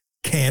Clark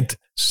can't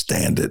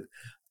stand it.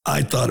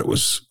 I thought it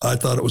was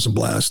a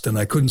blast, and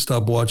I couldn't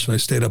stop watching. I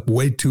stayed up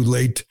way too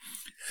late.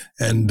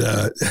 And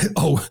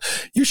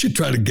you should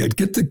try to get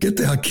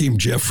the Hakeem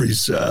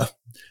Jeffries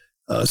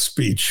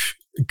speech,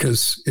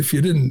 because if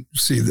you didn't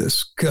see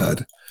this,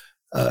 God.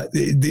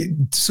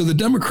 So the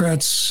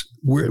Democrats,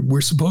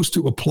 we're supposed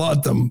to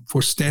applaud them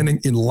for standing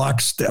in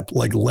lockstep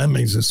like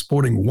lemmings and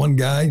supporting one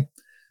guy,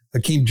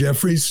 Hakeem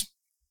Jeffries.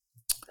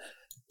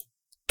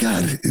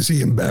 God, is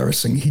he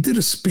embarrassing? He did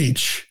a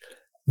speech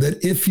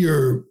that if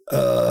you're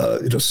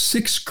a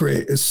sixth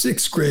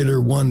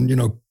grader,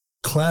 one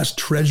class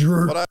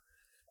treasurer,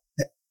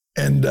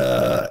 and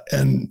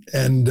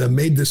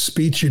made this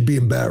speech, you'd be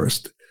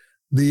embarrassed.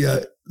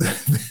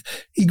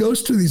 He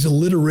goes through these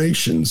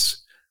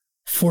alliterations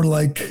for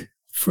like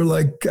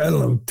I don't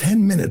know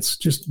 10 minutes,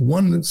 just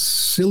one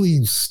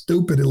silly,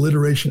 stupid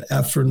alliteration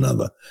after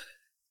another,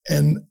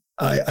 and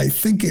I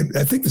think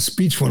the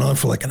speech went on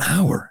for like an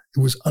hour. It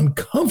was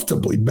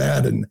uncomfortably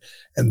bad. And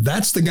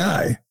that's the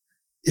guy.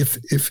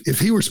 If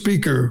he were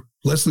speaker,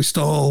 Leslie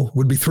Stahl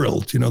would be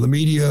thrilled. You know, the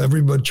media,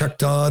 everybody, Chuck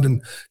Todd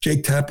and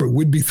Jake Tapper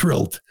would be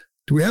thrilled.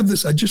 Do we have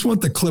this? I just want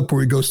the clip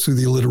where he goes through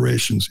the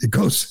alliterations. It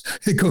goes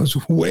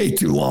way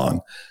too long.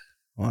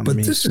 Well, but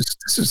this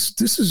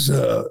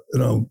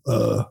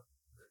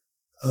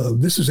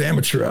is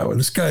amateur hour.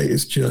 This guy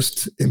is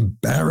just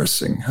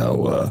embarrassing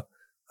how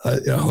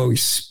he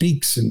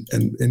speaks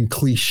and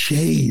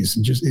cliches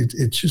and just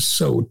it's just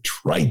so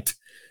trite.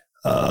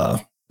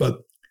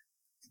 But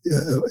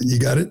you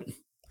got it?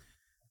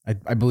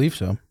 I believe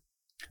so.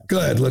 Go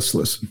ahead. Let's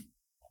listen.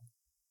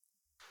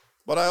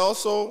 But I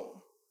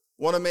also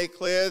want to make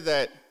clear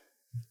that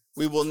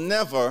we will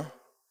never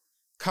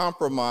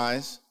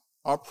compromise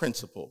our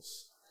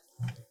principles.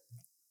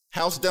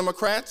 House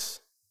Democrats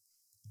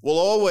will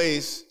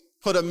always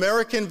put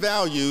American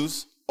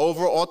values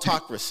over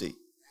autocracy,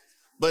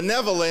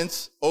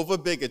 benevolence over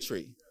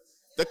bigotry,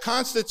 the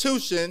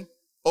Constitution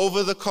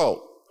over the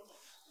cult,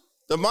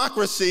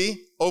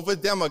 democracy over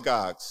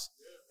demagogues,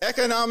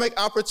 economic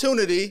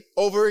opportunity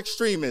over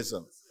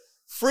extremism,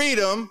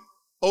 freedom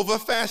over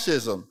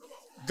fascism,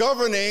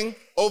 governing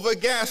over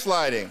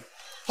gaslighting,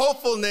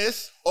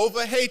 hopefulness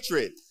over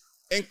hatred,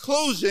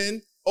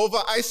 inclusion over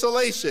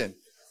isolation,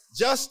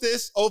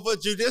 justice over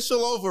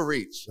judicial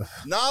overreach,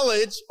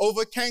 knowledge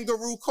over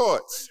kangaroo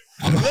courts,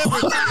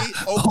 liberty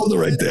over... Hold it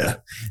right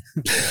there.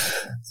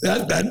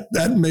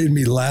 That made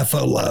me laugh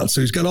out loud.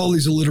 So he's got all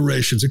these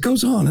alliterations. It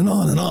goes on and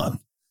on and on.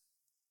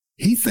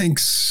 He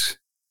thinks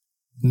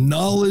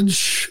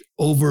knowledge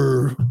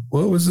over,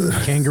 what was it?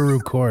 Kangaroo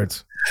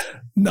courts.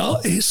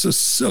 No,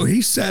 so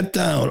he sat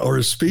down, or a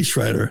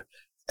speechwriter,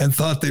 and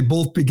thought they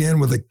both began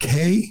with a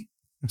K.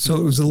 So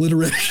it was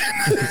alliteration.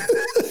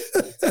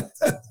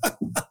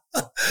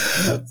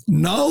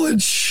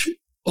 Knowledge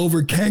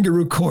over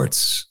kangaroo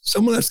courts.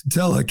 Someone has to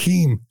tell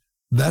Hakeem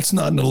that's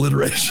not an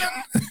alliteration.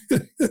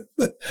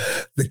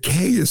 The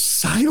K is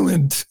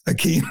silent,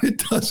 Hakeem. It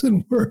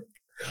doesn't work.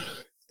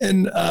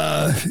 And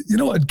you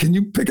know what? Can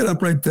you pick it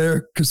up right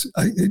there? Because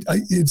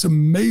it's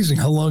amazing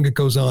how long it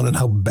goes on and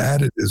how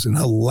bad it is and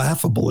how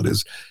laughable it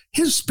is.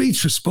 His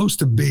speech was supposed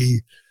to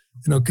be,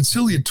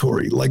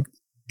 conciliatory, like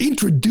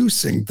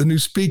introducing the new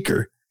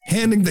speaker,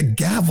 handing the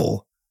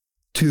gavel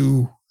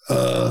to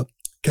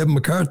Kevin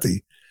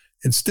McCarthy.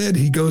 Instead,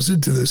 he goes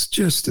into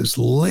this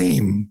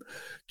lame,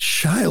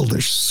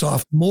 childish,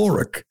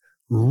 sophomoric,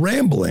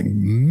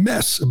 rambling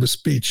mess of a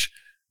speech.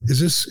 Are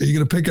you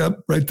going to pick up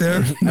right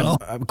there? No?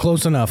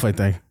 Close enough, I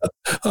think.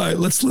 All right,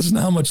 let's listen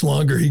to how much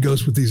longer he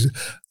goes with these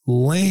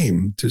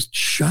lame, just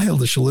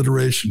childish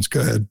alliterations.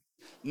 Go ahead.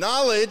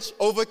 Knowledge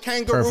over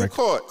kangaroo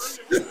courts,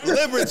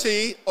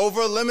 liberty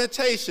over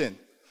limitation,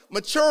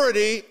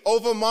 maturity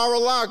over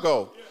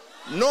Mar-a-Lago,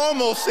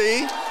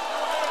 normalcy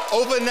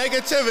over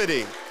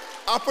negativity,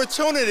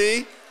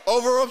 opportunity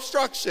over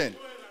obstruction,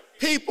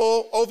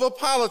 people over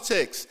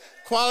politics,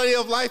 quality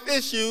of life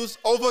issues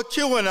over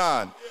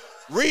QAnon,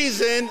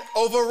 reason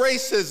over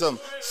racism,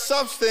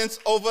 substance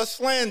over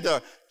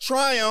slander,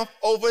 triumph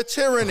over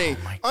tyranny,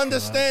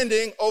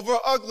 understanding over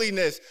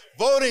ugliness,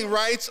 voting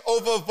rights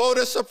over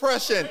voter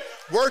suppression,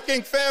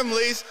 working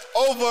families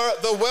over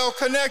the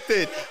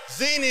well-connected,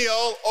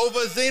 xenial over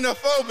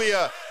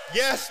xenophobia,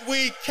 yes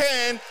we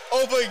can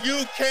over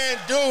you can't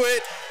do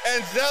it,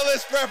 and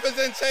zealous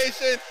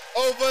representation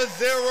over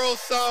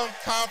zero-sum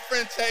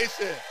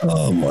confrontation.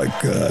 Oh my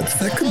God.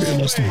 That could be the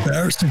most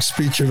embarrassing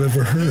speech I've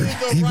ever heard.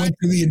 He went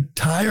through the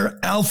entire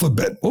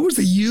alphabet. What was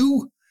the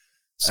U?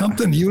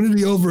 Something,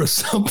 unity over a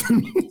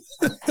something.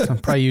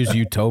 Probably use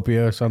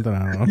utopia or something.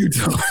 I don't know.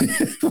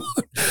 Utopia.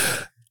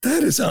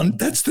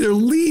 That's their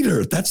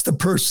leader. That's the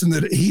person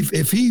that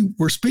if he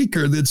were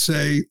speaker, they'd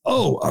say,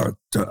 our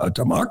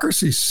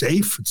democracy's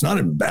safe. It's not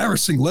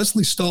embarrassing.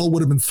 Leslie Stahl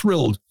would have been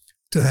thrilled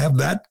to have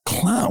that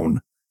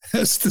clown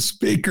as the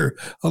Speaker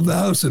of the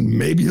House, and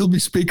maybe he'll be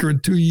Speaker in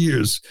 2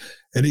 years,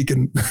 and he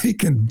can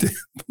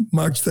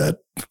march that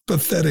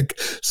pathetic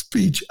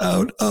speech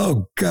out.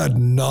 Oh God,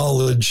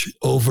 knowledge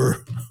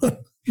over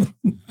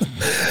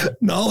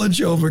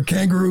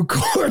kangaroo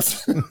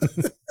courts.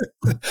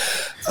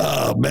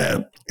 Oh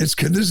man, this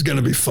is going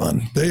to be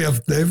fun.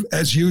 They've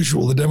as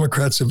usual, the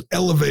Democrats have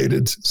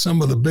elevated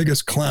some of the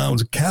biggest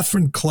clowns.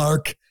 Catherine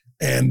Clark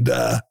and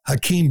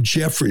Hakeem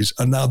Jeffries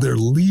are now their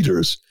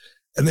leaders.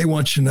 And they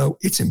want you to know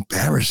it's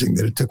embarrassing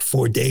that it took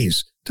 4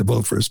 days to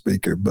vote for a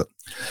speaker. But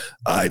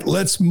all right,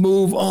 let's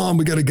move on.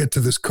 We got to get to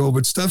this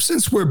COVID stuff.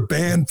 Since we're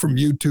banned from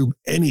YouTube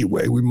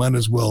anyway, we might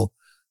as well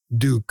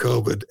do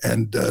COVID.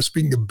 And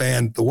speaking of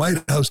banned, the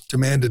White House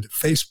demanded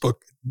Facebook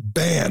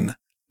ban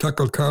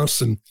Tucker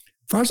Carlson.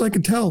 As far as I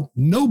can tell,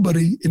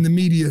 nobody in the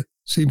media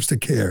seems to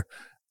care.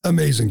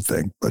 Amazing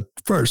thing. But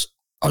first,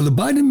 are the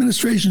Biden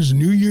administration's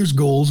New Year's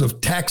goals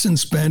of tax and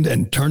spend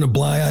and turn a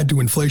blind eye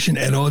to inflation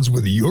at odds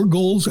with your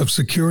goals of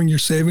securing your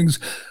savings?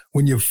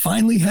 When you've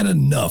finally had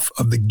enough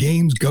of the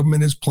games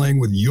government is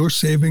playing with your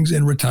savings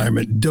and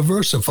retirement,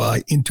 diversify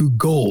into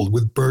gold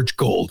with Birch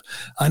Gold.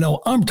 I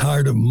know I'm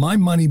tired of my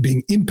money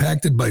being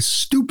impacted by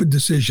stupid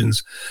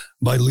decisions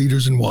by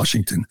leaders in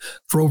Washington.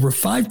 For over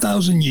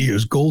 5,000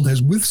 years, gold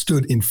has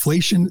withstood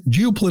inflation,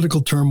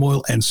 geopolitical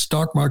turmoil, and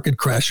stock market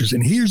crashes.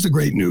 And here's the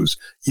great news.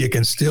 You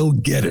can still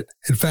get it.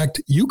 In fact,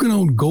 you can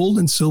own gold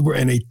and silver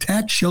in a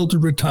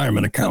tax-sheltered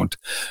retirement account.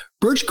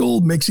 Birch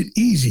Gold makes it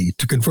easy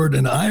to convert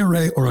an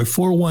IRA or a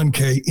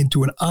 401k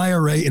into an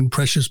IRA in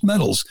precious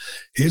metals.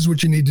 Here's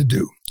what you need to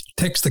do.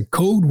 Text the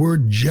code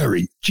word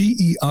Gerry,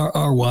 Gerry,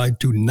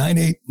 to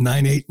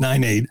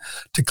 989898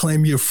 to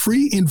claim your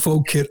free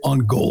info kit on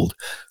gold.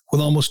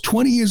 With almost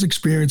 20 years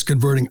experience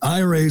converting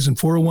IRAs and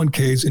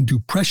 401ks into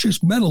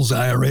precious metals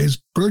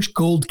IRAs, Birch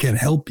Gold can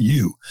help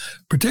you.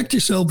 Protect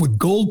yourself with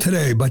gold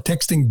today by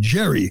texting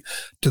Gerry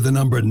to the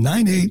number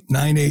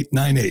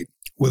 989898.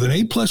 With an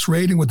A-plus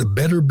rating with the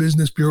Better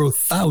Business Bureau,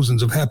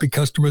 thousands of happy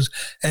customers,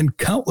 and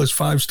countless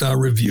 5-star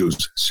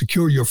reviews.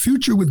 Secure your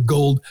future with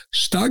gold.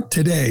 Start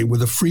today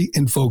with a free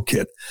info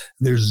kit.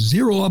 There's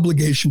zero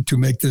obligation to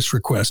make this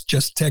request.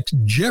 Just text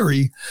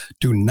Gerry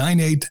to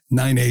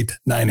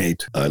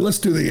 989898. Let's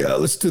do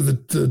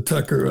the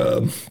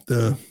Tucker,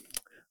 the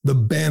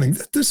banning.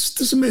 This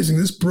is amazing.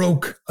 This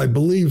broke, I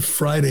believe,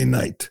 Friday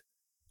night.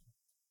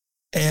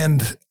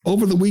 And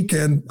over the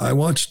weekend, I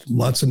watched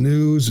lots of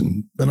news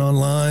and been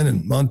online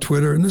and on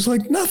Twitter, and there's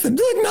like nothing.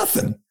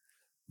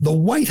 The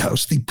White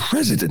House, the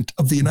president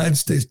of the United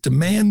States,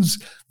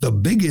 demands the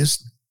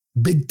biggest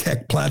big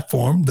tech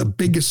platform, the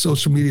biggest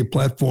social media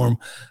platform,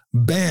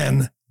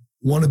 ban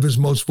one of his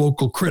most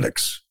vocal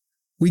critics.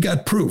 We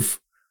got proof.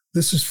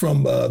 This is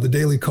from the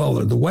Daily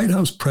Caller. The White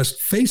House pressed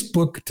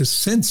Facebook to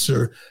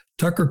censor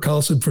Tucker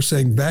Carlson for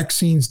saying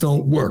vaccines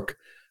don't work,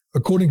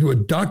 according to a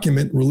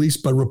document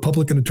released by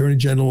Republican Attorney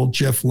General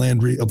Jeff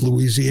Landry of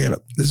Louisiana.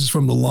 This is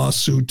from the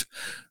lawsuit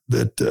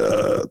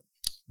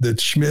that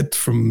Schmidt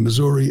from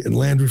Missouri and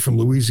Landry from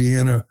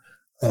Louisiana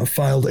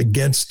filed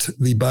against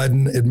the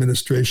Biden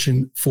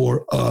administration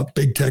for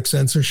big tech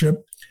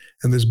censorship.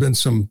 And there's been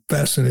some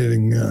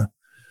fascinating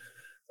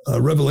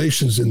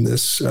revelations in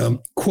this.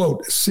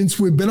 Quote, since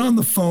we've been on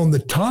the phone, the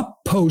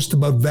top post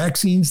about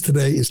vaccines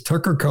today is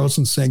Tucker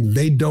Carlson saying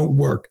they don't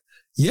work.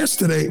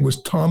 Yesterday, it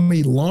was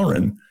Tommy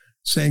Lauren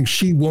saying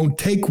she won't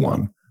take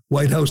one.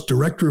 White House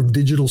Director of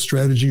Digital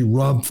Strategy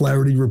Rob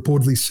Flaherty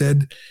reportedly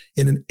said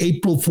in an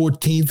April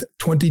 14th,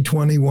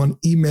 2021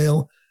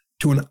 email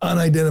to an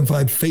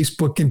unidentified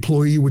Facebook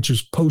employee, which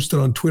is posted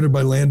on Twitter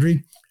by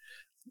Landry.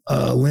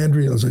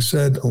 Landry, as I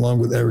said, along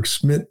with Eric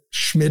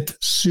Schmidt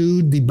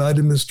sued the Biden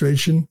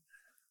administration,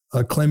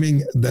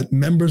 claiming that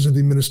members of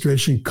the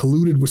administration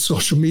colluded with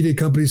social media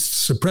companies to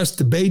suppress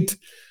debate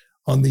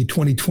on the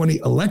 2020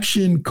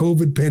 election,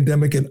 COVID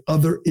pandemic, and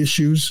other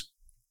issues.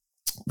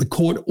 The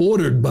court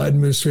ordered Biden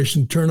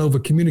administration to turn over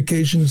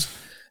communications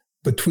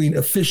between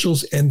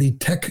officials and the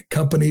tech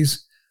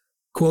companies.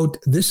 Quote,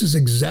 this is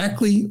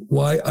exactly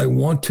why I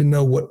want to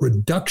know what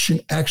reduction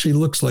actually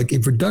looks like.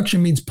 If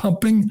reduction means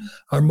pumping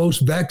our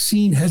most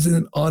vaccine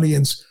hesitant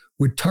audience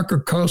with Tucker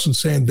Carlson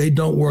saying they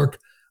don't work,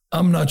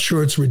 I'm not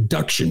sure it's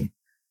reduction,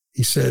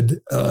 he said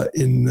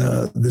in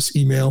this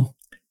email.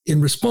 In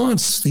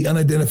response, the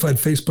unidentified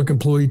Facebook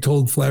employee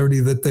told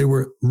Flaherty that they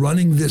were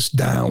running this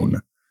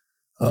down.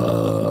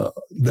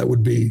 That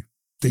would be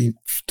the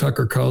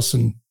Tucker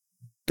Carlson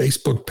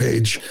Facebook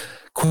page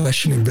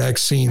questioning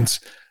vaccines.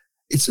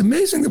 It's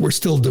amazing that we're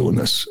still doing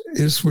this.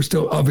 We're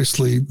still,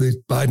 obviously, the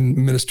Biden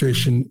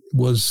administration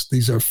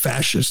these are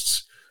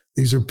fascists.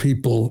 These are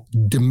people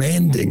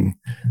demanding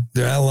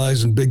their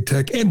allies in big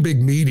tech and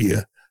big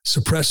media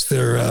suppress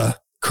their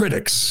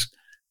critics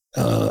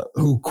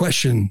who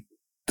question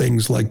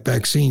things like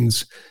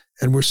vaccines.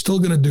 And we're still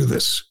going to do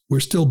this. We're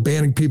still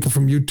banning people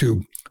from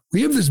YouTube.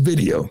 We have this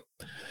video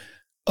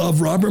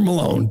of Robert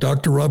Malone,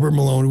 Dr. Robert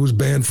Malone, who was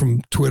banned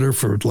from Twitter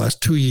for the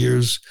last 2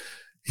 years.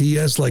 He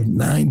has like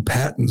 9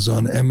 patents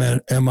on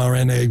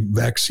mRNA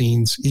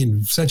vaccines. He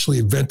essentially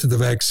invented the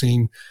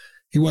vaccine.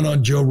 He went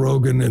on Joe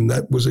Rogan, and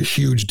that was a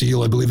huge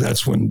deal. I believe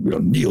that's when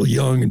Neil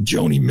Young and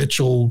Joni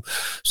Mitchell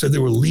said they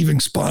were leaving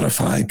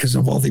Spotify because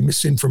of all the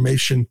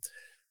misinformation.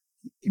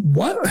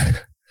 Why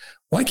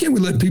can't we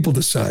let people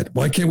decide?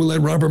 Why can't we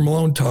let Robert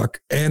Malone talk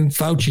and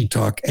Fauci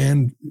talk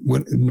and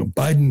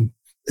Biden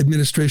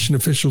administration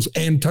officials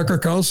and Tucker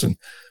Carlson?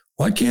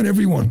 Why can't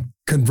everyone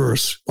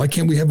converse? Why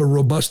can't we have a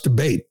robust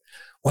debate?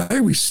 Why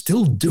are we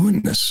still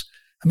doing this?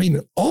 I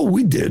mean, all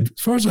we did, as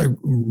far as I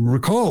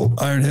recall,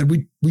 Ironhead,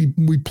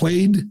 we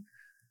played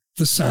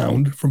the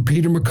sound from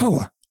Peter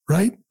McCullough,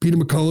 right? Peter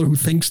McCullough, who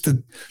thinks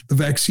that the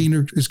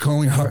vaccine is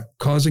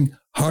causing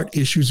heart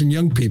issues in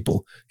young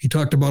people. He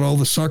talked about all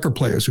the soccer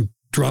players who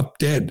dropped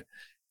dead.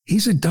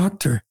 He's a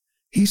doctor.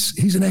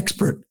 He's an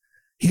expert.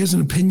 He has an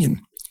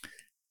opinion.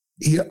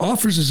 He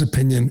offers his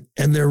opinion,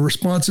 and their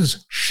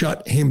responses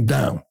shut him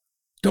down.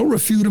 Don't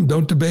refute him.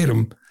 Don't debate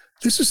him.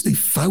 This is the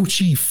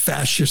Fauci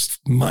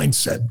fascist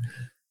mindset.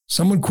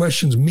 Someone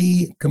questions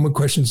me, someone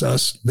questions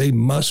us, they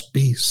must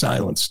be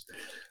silenced.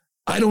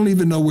 I don't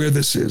even know where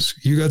this is.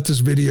 You got this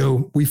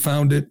video. We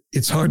found it.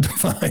 It's hard to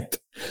find.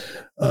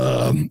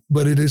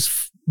 But it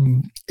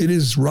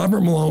is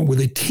Robert Malone with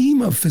a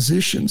team of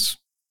physicians.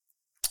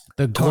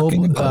 The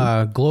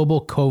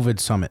global COVID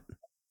summit.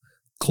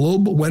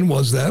 When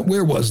was that?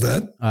 Where was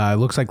that? It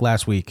looks like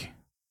last week.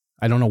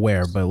 I don't know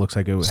where, but it looks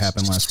like it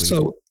happened last week.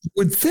 So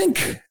would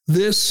think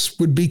this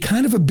would be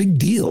kind of a big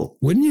deal,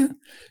 wouldn't you?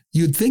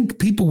 You'd think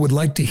people would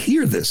like to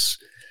hear this.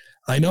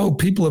 I know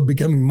people are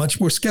becoming much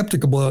more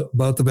skeptical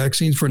about the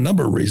vaccines for a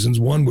number of reasons.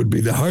 One would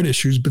be the heart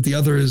issues, but the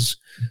other is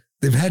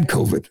they've had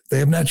COVID. They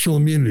have natural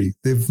immunity.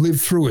 They've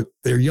lived through it.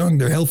 They're young.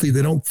 They're healthy.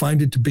 They don't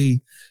find it to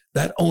be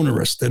that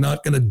onerous. They're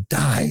not going to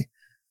die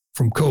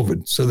from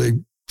COVID. So they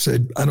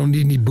said, I don't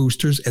need any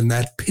boosters. And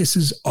that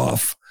pisses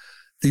off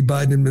the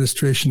Biden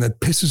administration. That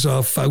pisses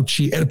off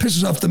Fauci. And it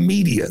pisses off the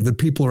media that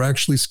people are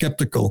actually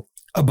skeptical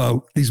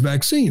about these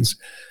vaccines.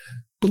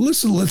 But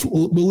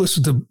we'll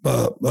listen to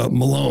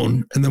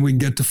Malone, and then we can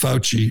get to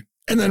Fauci,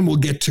 and then we'll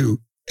get to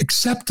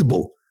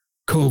acceptable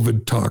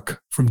COVID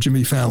talk from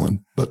Jimmy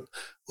Fallon. But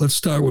let's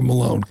start with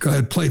Malone. Go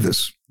ahead, play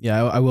this.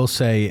 Yeah, I will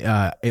say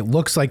it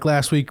looks like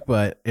last week,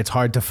 but it's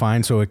hard to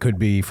find, so it could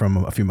be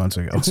from a few months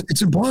ago.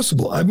 It's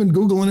impossible. I've been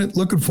Googling it,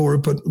 looking for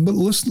it, but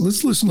let's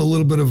listen to a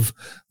little bit of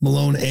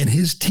Malone and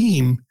his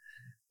team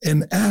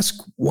and ask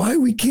why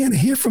we can't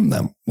hear from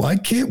them. Why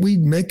can't we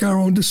make our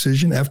own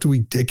decision after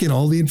we take in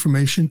all the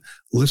information,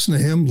 listen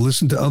to him,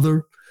 listen to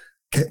other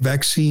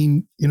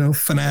vaccine,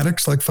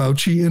 fanatics like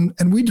Fauci,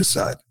 and we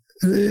decide.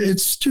 It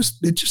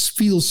just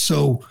feels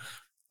so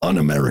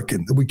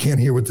un-American that we can't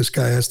hear what this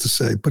guy has to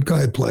say. But go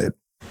ahead, play it.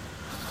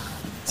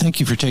 Thank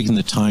you for taking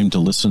the time to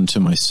listen to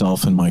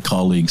myself and my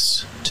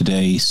colleagues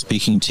today,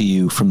 speaking to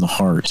you from the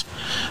heart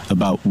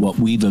about what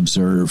we've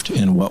observed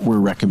and what we're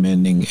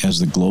recommending as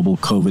the Global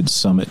COVID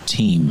Summit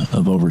team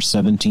of over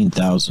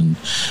 17,000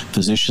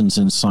 physicians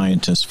and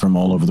scientists from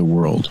all over the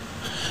world.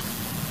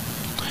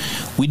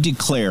 We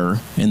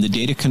declare, and the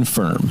data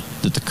confirm,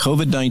 that the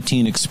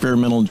COVID-19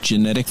 experimental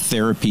genetic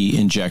therapy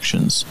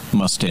injections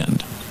must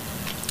end.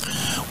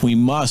 We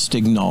must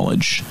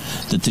acknowledge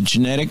that the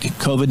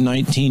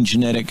COVID-19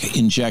 genetic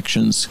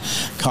injections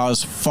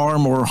cause far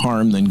more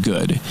harm than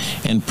good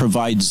and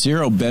provide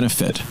zero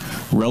benefit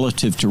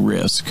relative to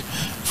risk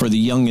for the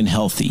young and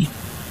healthy.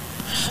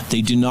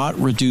 They do not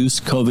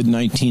reduce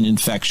COVID-19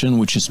 infection,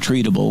 which is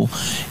treatable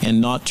and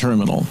not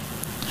terminal.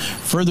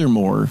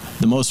 Furthermore,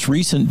 the most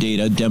recent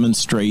data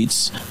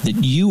demonstrates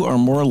that you are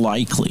more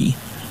likely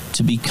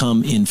to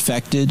become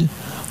infected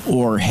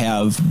or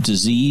have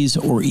disease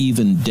or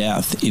even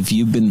death if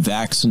you've been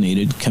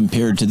vaccinated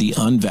compared to the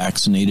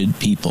unvaccinated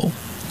people.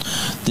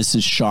 This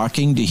is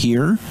shocking to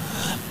hear,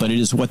 but it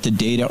is what the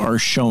data are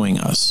showing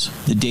us.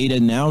 The data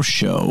now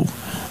show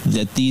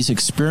that these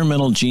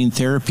experimental gene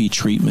therapy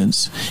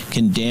treatments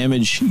can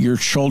damage your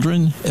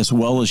children as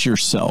well as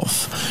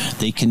yourself.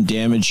 They can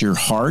damage your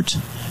heart,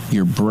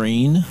 your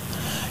brain,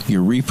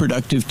 your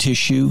reproductive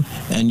tissue,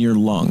 and your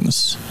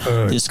lungs.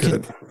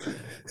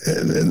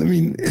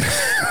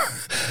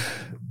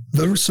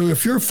 So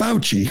if you're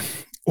Fauci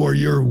or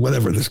you're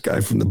whatever, this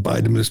guy from the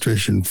Biden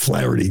administration,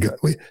 Flaherty guy,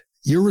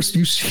 you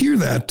hear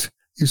that,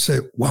 you say,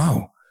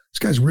 wow, this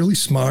guy's really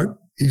smart.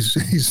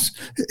 He's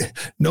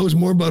knows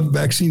more about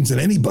vaccines than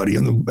anybody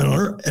on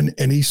earth,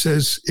 and he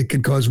says it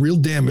can cause real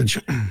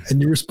damage.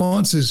 And your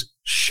response is,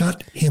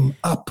 shut him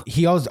up. I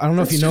don't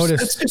know if you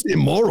noticed. That's just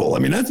immoral.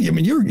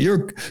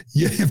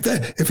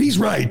 If he's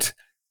right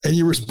and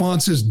your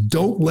response is,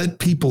 don't let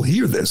people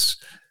hear this,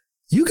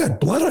 you got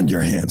blood on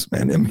your hands,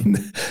 man.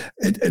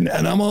 And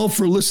I'm all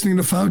for listening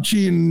to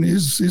Fauci and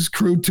his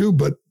crew too,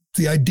 but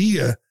the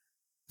idea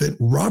that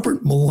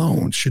Robert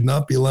Malone should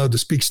not be allowed to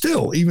speak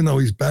still, even though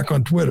he's back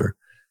on Twitter,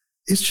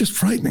 it's just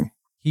frightening.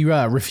 He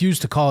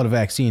refused to call it a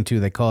vaccine too.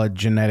 They call it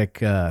genetic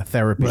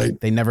therapy. Right.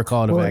 They never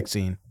call it a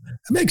vaccine.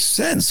 It makes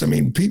sense.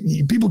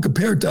 People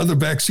compare it to other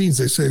vaccines.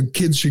 They say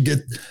kids should get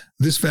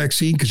this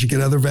vaccine because you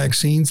get other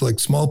vaccines like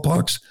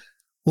smallpox.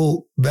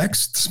 Well, the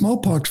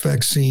smallpox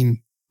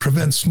vaccine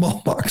prevents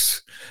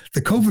smallpox.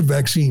 The COVID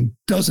vaccine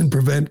doesn't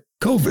prevent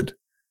COVID.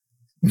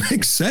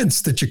 Makes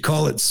sense that you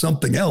call it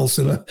something else.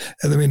 And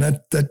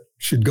that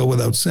should go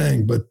without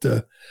saying. But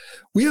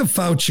we have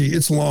Fauci.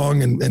 It's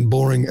long and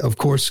boring. Of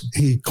course,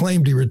 he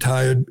claimed he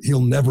retired.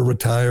 He'll never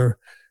retire.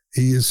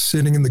 He is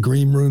sitting in the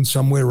green room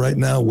somewhere right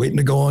now, waiting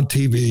to go on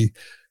TV.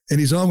 And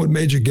he's on with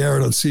Major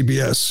Garrett on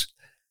CBS.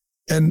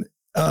 And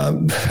I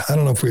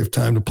don't know if we have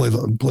time to play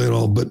it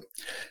all, but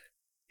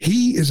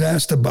he is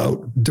asked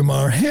about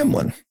Damar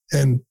Hamlin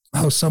and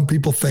how some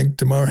people think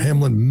Damar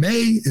Hamlin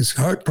his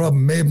heart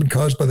problem may have been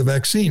caused by the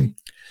vaccine.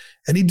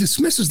 And he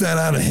dismisses that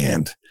out of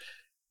hand.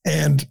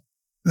 And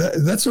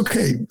that's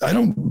okay.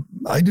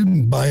 I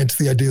didn't buy into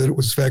the idea that it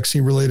was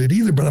vaccine related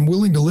either, but I'm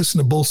willing to listen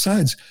to both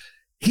sides.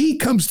 He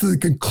comes to the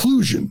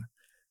conclusion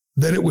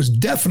that it was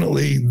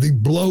definitely the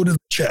blow to the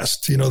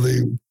chest,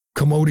 the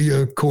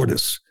commodia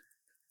cordis.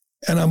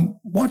 And I'm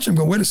watching him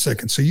go, wait a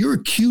second. So you're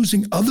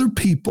accusing other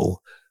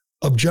people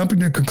of jumping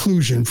to a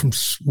conclusion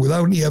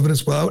without any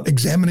evidence, without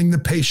examining the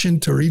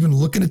patient or even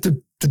looking at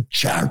the the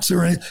charts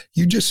or anything.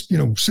 You just,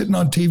 sitting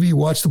on TV,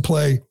 watch the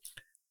play.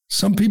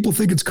 Some people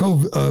think it's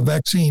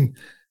vaccine.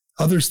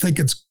 Others think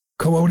it's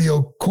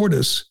commotio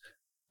cordis,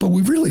 but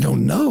we really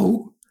don't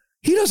know.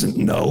 He doesn't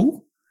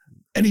know.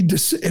 And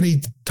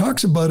he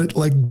talks about it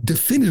like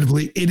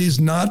definitively, it is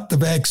not the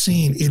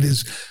vaccine. It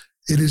is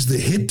the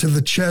hit to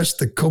the chest,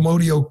 the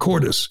commotio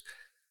cordis.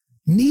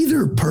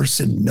 Neither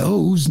person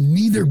knows,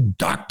 neither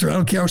doctor, I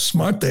don't care how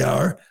smart they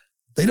are,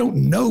 they don't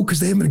know because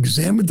they haven't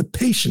examined the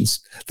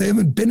patients. They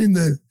haven't been in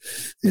the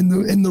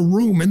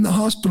room, in the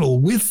hospital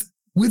with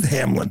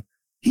Hamlin.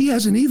 He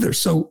hasn't either.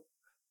 So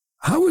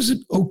how is it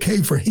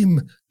okay for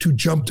him to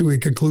jump to a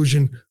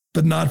conclusion,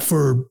 but not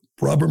for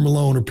Robert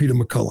Malone or Peter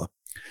McCullough?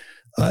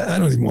 I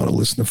don't even want to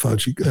listen to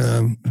Fauci.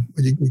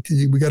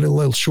 We got a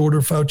little shorter,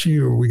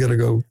 Fauci, or we got to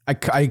go?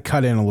 I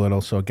cut in a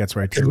little, so it gets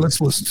right to it. Let's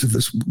listen to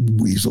this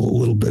weasel a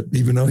little bit,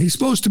 even though he's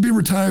supposed to be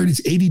retired. He's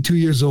 82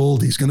 years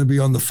old. He's going to be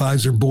on the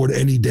Pfizer board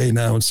any day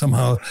now, and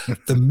somehow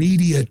the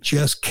media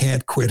just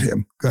can't quit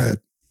him. Go ahead.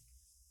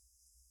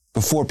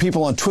 Before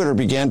people on Twitter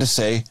began to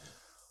say,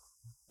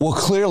 well,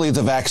 clearly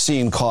the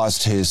vaccine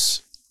caused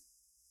his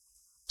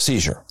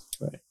seizure.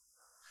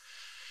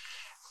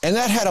 And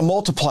that had a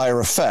multiplier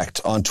effect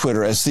on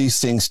Twitter, as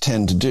these things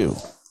tend to do.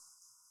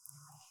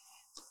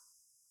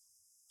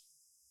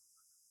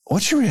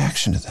 What's your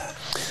reaction to that?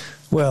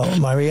 Well,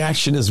 my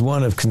reaction is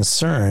one of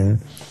concern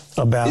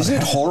about... Is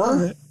it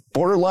horror?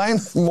 Borderline?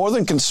 More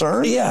than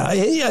concern? Yeah,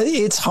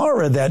 it's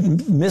horror that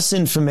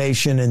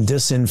misinformation and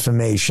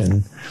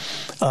disinformation,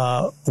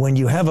 when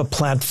you have a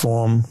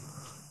platform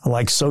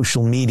like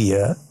social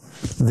media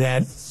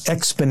that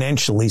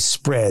exponentially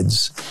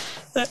spreads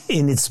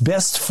in its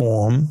best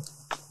form,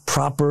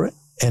 proper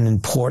and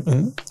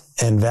important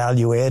and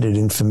value-added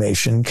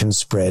information can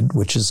spread,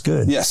 which is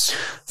good. Yes.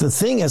 The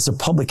thing as a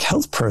public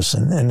health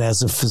person and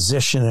as a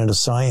physician and a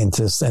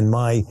scientist, and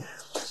my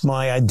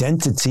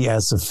identity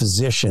as a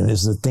physician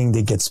is the thing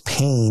that gets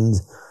pained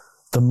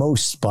the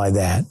most by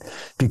that.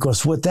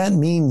 Because what that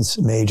means,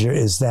 Major,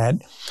 is that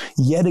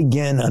yet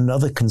again,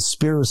 another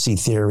conspiracy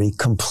theory,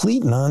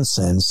 complete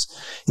nonsense,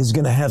 is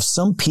going to have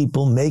some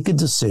people make a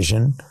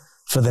decision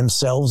for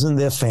themselves and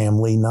their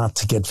family not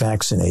to get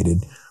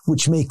vaccinated,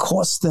 which may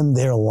cost them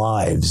their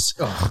lives.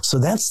 So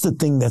that's the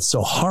thing that's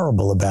so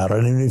horrible about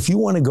it. And if you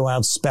want to go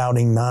out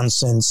spouting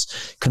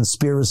nonsense,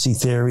 conspiracy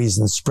theories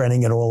and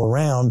spreading it all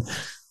around,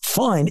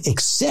 fine,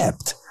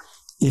 except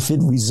if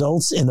it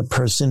results in a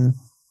person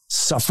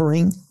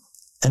suffering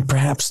and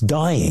perhaps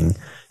dying.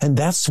 And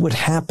that's what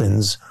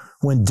happens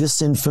when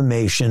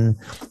disinformation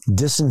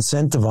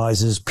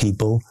disincentivizes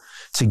people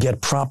to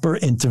get proper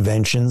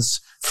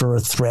interventions for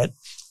a threat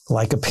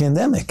like a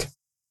pandemic.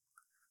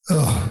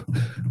 Oh,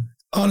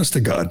 honest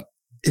to God,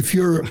 if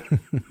you're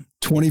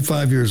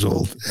 25 years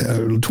old,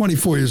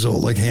 24 years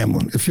old, like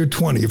Hamlin, if you're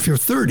 20, if you're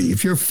 30,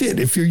 if you're fit,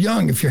 if you're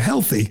young, if you're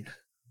healthy,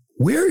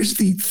 where is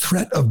the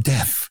threat of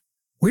death?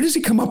 Where does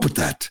he come up with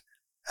that?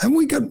 Haven't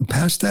we gotten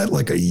past that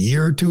like a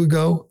year or two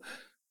ago?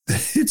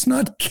 It's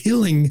not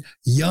killing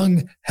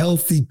young,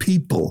 healthy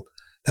people.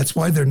 That's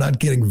why they're not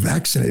getting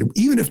vaccinated.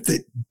 Even if they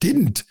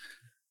didn't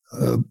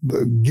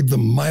give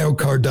them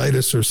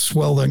myocarditis or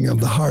swelling of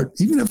the heart,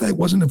 even if that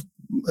wasn't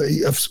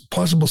a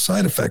possible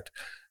side effect,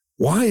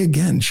 why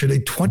again should a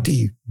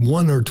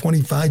 21 or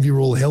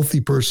 25-year-old healthy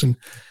person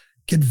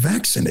get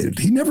vaccinated?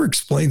 He never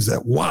explains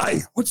that. Why?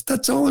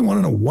 That's all I want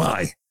to know.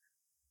 Why?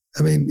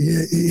 I mean,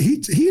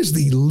 he is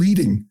the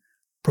leading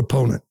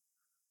proponent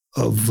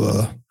of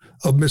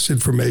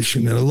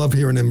misinformation, and I love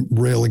hearing him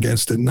rail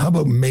against it. And how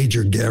about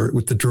Major Garrett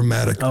with the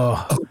dramatic?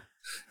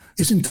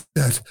 Isn't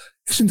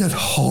that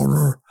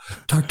horror,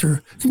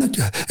 Doctor? Isn't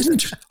that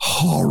just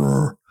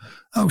horror?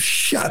 Oh,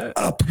 shut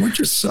up! I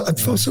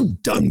feel so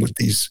done with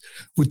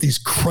these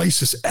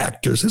crisis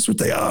actors. That's what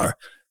they are,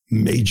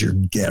 Major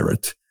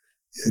Garrett,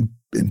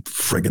 and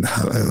friggin'.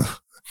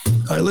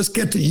 All right, let's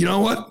get to. You know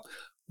what?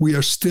 We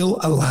are still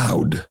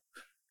allowed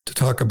to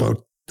talk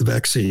about the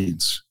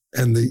vaccines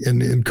and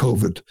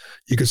COVID.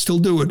 You can still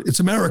do it. It's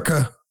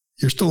America.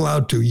 You're still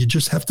allowed to. You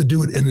just have to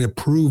do it in an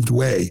approved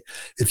way.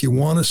 If you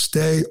want to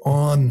stay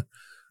on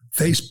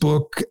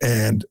Facebook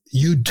and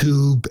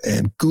YouTube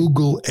and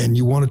Google and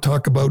you want to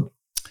talk about,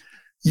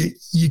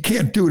 you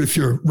can't do it if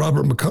you're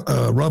Robert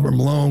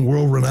Malone,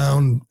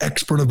 world-renowned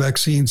expert of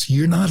vaccines.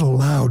 You're not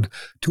allowed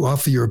to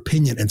offer your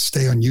opinion and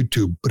stay on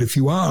YouTube. But if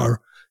you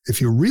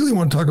really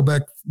want to talk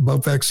about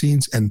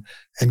vaccines and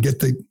get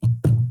the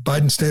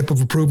Biden stamp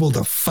of approval, the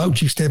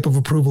Fauci stamp of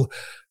approval,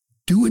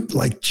 do it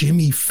like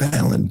Jimmy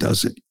Fallon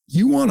does it.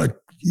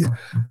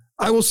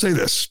 I will say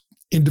this,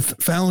 in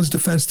Fallon's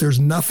defense, there's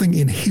nothing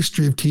in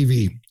history of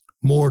TV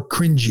more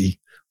cringy,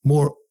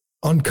 more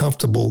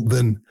uncomfortable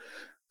than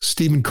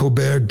Stephen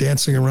Colbert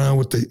dancing around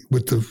with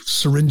the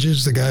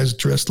syringes, the guys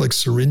dressed like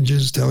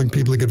syringes, telling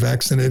people to get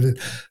vaccinated.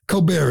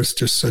 Colbert is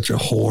just such a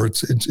whore.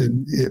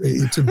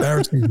 It's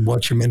embarrassing to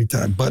watch him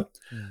anytime. But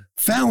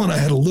Fallon, I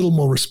had a little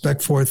more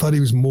respect for. I thought he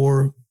was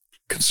more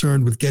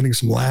concerned with getting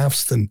some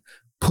laughs than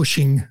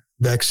pushing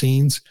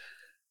vaccines.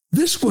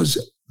 This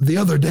was the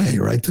other day,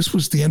 right? This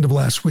was the end of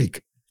last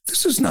week.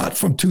 This is not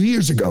from 2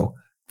 years ago.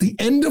 The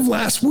end of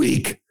last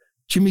week,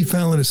 Jimmy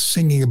Fallon is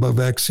singing about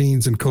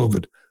vaccines and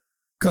COVID.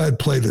 Go ahead,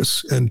 play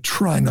this and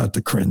try not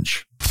to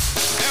cringe.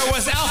 There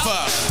was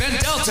Alpha, then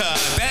Delta,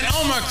 then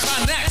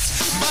Omicron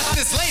next. But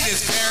this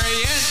latest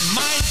variant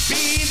might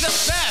be the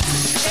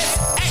best. It's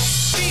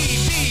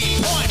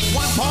XBB.1.5.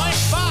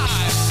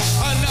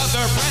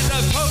 Another brand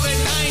of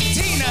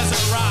COVID-19 has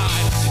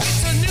arrived.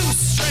 It's a new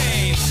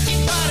strain,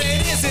 but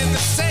it isn't the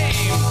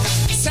same.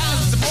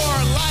 Sounds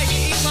more like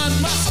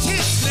Elon Musk,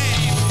 his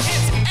name.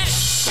 It's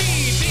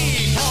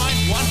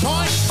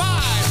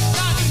XBB.1.5,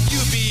 not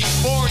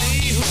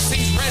UB40, who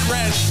sings red,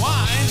 red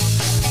wine.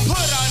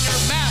 Put on your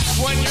mask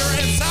when you're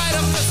inside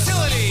a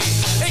facility.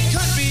 It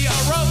could be a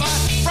robot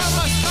from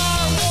a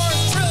Star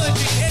Wars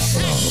trilogy. It's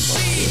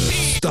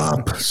XBB.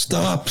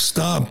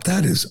 Stop.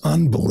 That is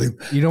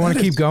unbelievable. You don't want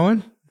to keep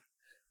going?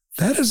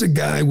 That is a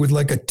guy with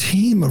like a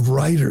team of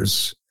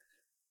writers.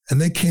 And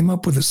they came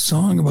up with a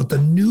song about the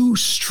new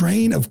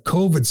strain of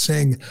COVID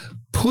saying,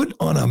 put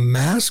on a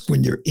mask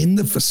when you're in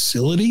the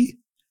facility.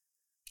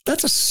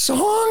 That's a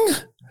song?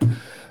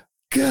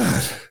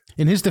 God.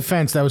 In his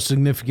defense, that was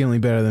significantly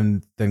better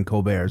than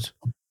Colbert's.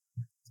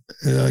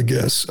 Yeah, I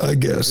guess.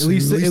 At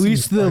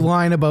least the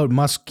line about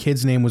Musk's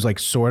kid's name was like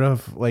sort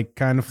of like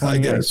kind of funny.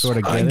 I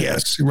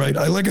guess. Right.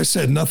 Like I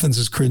said, nothing's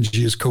as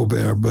cringy as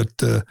Colbert, but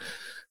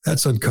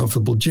that's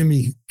uncomfortable.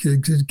 Jimmy,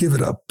 give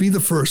it up. Be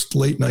the first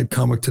late night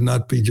comic to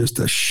not be just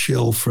a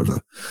shill for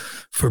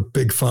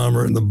Big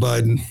Pharma and the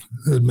Biden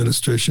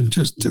administration.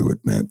 Just do it,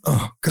 man.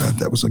 Oh God,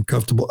 that was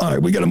uncomfortable. All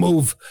right, we got to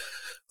move.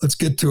 Let's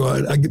get to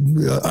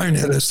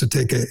Ironhead has to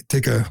take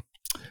a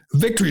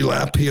victory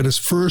lap. He had his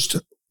first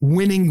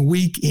winning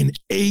week in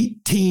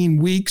 18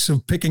 weeks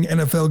of picking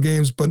NFL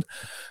games, but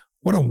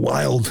what a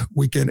wild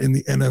weekend in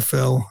the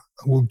NFL.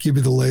 We'll give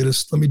you the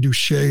latest. Let me do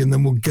Shea, and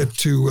then we'll get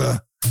to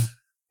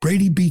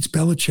Brady beats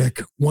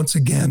Belichick once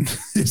again.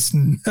 It's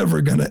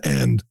never going to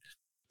end.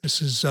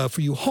 This is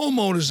for you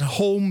homeowners and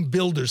home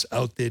builders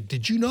out there.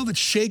 Did you know that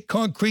Shea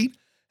Concrete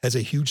has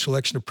a huge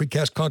selection of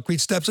precast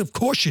concrete steps? Of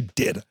course you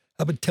did.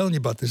 I've been telling you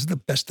about this. This is the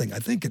best thing. I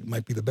think it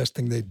might be the best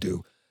thing they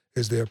do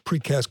is their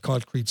precast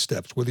concrete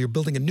steps. Whether you're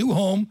building a new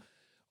home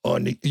or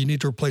you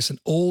need to replace an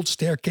old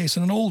staircase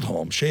in an old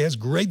home, Shea has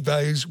great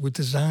values with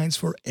designs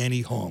for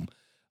any home.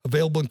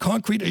 Available in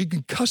concrete, or you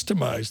can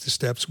customize the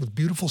steps with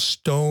beautiful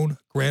stone,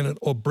 granite,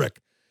 or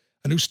brick.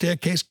 A new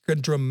staircase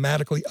can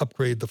dramatically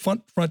upgrade the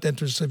front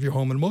entrance of your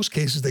home. In most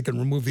cases, they can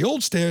remove the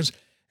old stairs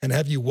and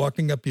have you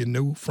walking up your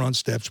new front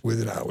steps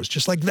within hours.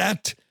 Just like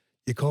that,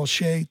 you call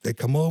Shea, they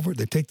come over,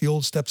 they take the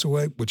old steps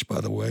away, which, by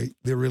the way,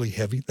 they're really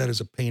heavy. That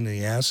is a pain in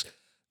the ass.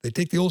 They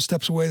take the old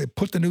steps away, they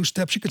put the new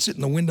steps. You can sit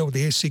in the window with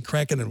the AC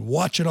cranking and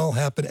watch it all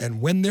happen.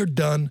 And when they're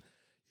done,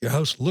 your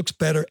house looks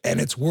better and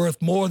it's worth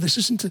more. This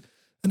isn't an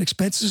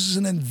expense. This is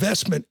an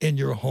investment in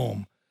your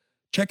home.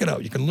 Check it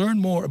out. You can learn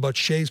more about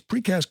Shea's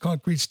precast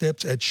concrete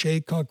steps at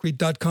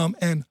sheaconcrete.com.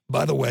 And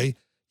by the way,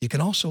 you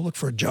can also look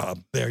for a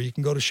job there. You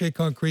can go to Shea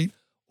Concrete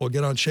or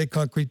get on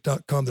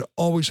sheaconcrete.com. They're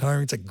always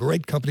hiring. It's a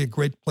great company, a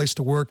great place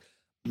to work.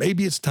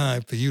 Maybe it's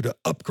time for you to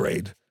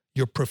upgrade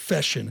your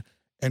profession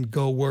and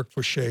go work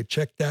for Shea.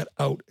 Check that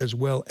out as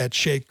well at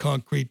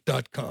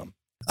sheaconcrete.com.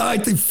 All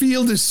right, the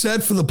field is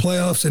set for the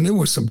playoffs, and there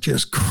was some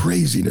just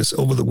craziness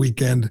over the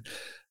weekend.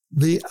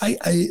 There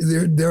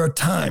are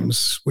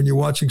times when you're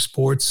watching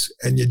sports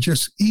and you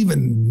just,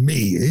 even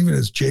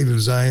as jaded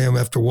as I am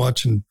after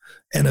watching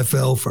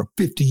NFL for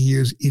 50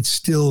 years, it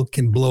still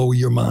can blow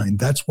your mind.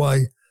 That's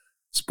why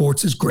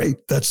sports is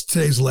great. That's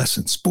today's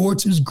lesson.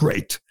 Sports is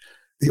great.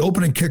 The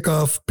opening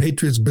kickoff,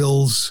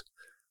 Patriots-Bills,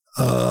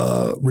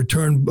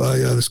 returned by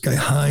this guy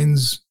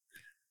Hines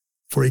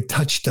for a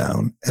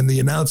touchdown. And the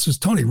announcers,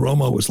 Tony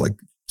Romo, was like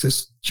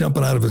just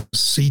jumping out of his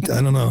seat.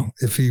 I don't know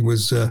if he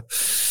was...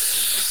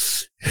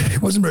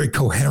 It wasn't very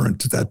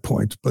coherent at that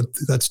point, but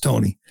that's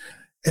Tony.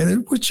 And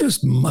it was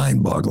just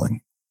mind-boggling,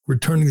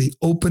 returning the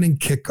opening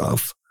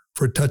kickoff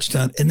for a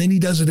touchdown. And then he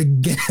does it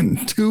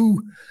again.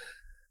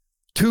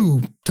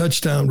 Two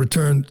touchdown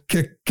return,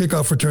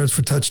 kickoff returns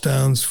for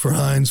touchdowns for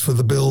Hines, for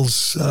the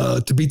Bills,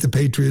 to beat the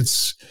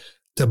Patriots,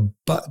 to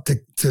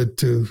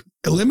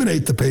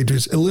eliminate the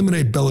Patriots,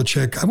 eliminate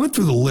Belichick. I went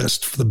through the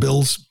list for the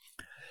Bills.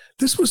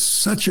 This was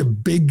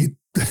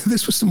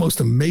this was the most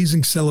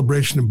amazing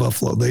celebration in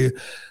Buffalo. They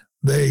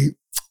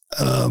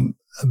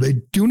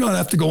do not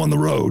have to go on the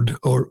road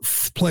or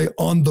play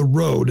on the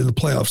road in the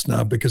playoffs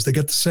now because they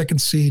get the second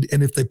seed.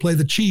 And if they play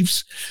the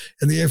Chiefs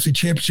in the AFC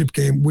Championship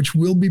game, which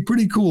will be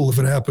pretty cool if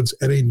it happens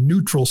at a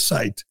neutral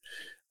site,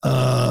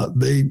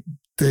 they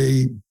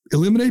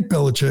eliminate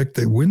Belichick.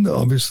 They win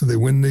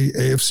the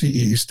AFC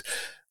East.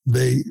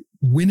 They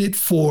win it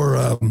for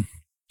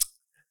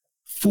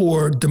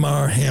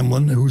Damar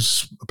Hamlin,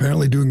 who's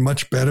apparently doing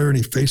much better, and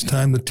he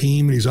FaceTimed the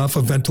team, and he's off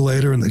a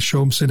ventilator, and they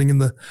show him sitting in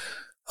the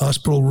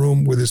hospital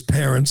room with his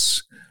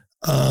parents.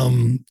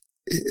 They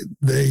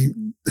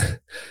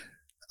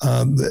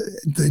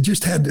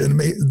just had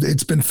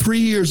it's been 3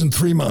 years and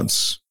 3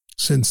 months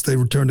since they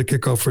returned a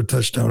kickoff for a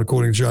touchdown,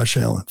 according to Josh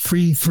Allen.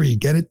 3-3,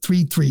 get it?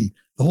 3-3.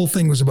 The whole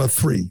thing was about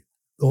 3.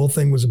 The whole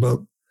thing was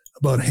about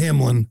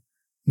Hamlin,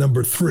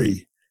 number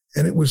 3.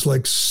 And it was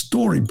like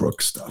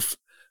storybook stuff.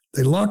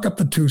 They lock up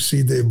the 2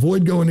 seed. They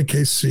avoid going to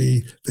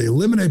KC. They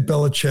eliminate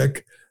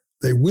Belichick.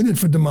 They win it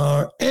for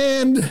DeMar.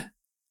 And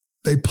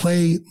they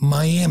play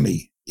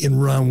Miami in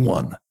round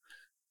 1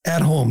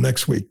 at home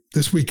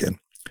this weekend.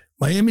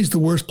 Miami's the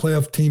worst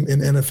playoff team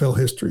in NFL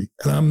history.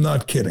 And I'm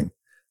not kidding.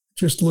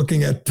 Just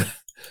looking at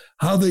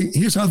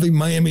here's how the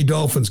Miami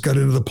Dolphins got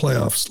into the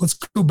playoffs. Let's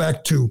go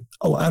back to,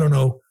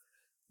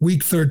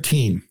 week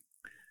 13.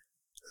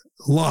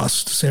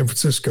 Lost to San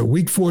Francisco.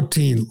 Week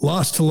 14,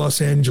 lost to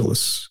Los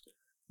Angeles.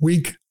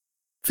 Week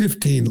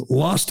 15,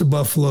 lost to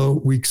Buffalo.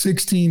 Week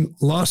 16,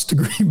 lost to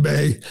Green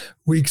Bay.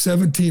 Week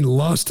 17,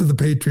 lost to the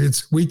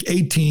Patriots. Week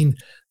 18,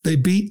 they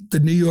beat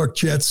the New York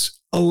Jets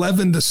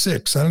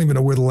 11-6. I don't even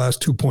know where the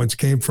last 2 points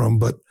came from,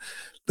 but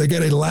they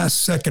got a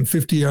last-second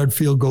 50-yard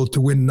field goal to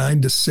win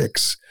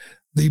 9-6.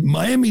 The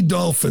Miami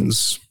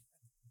Dolphins,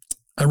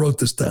 I wrote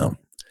this down.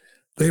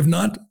 They have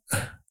not...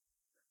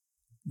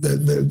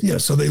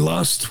 So they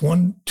lost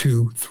 1,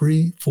 2,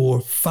 3, 4,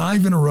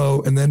 5 in a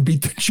row and then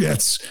beat the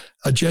Jets,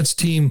 a Jets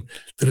team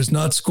that has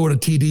not scored a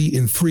TD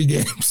in 3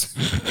 games.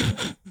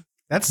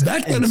 That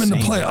got them in the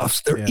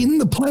playoffs. They're in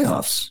the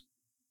playoffs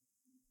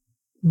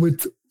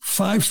with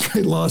 5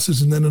 straight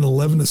losses and then an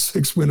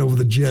 11-6 win over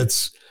the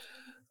Jets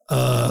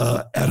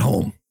at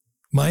home.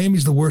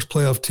 Miami's the worst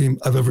playoff team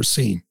I've ever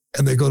seen.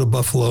 And they go to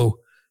Buffalo.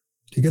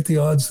 Do you get the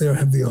odds there? I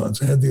have the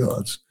odds. I had the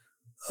odds.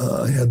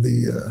 I had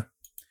the...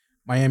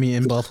 Miami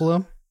in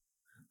Buffalo?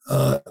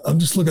 I'm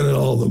just looking at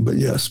all of them, but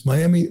yes,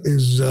 Miami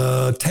is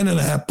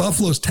 10.5.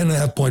 Buffalo's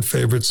 10.5 point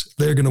favorites.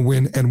 They're going to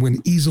win and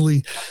win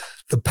easily.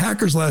 The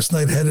Packers last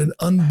night had an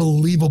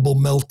unbelievable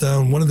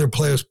meltdown. One of their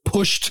players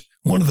pushed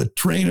one of the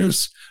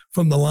trainers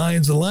from the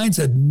Lions. The Lions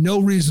had no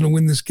reason to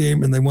win this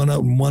game, and they went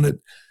out and won it.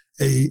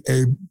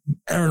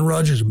 Aaron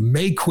Rodgers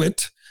may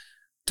quit.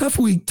 Tough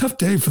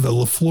day for the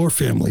LaFleur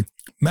family.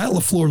 Matt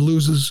LaFleur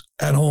loses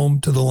at home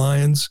to the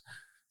Lions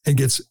and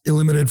gets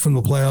eliminated from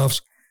the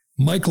playoffs.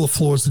 Mike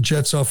LaFleur is the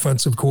Jets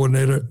offensive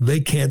coordinator.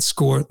 They can't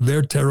score.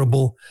 They're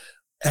terrible.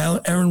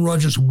 Aaron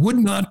Rodgers would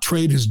not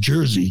trade his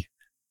jersey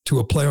to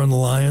a player on the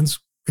Lions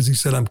because he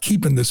said, I'm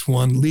keeping this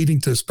one,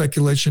 leading to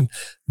speculation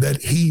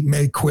that he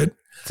may quit.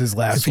 It's his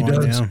last one,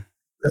 does, yeah.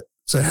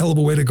 It's a hell of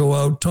a way to go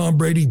out. Tom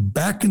Brady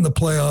back in the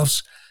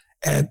playoffs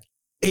at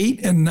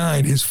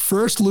 8-9, his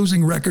first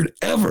losing record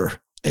ever,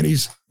 and he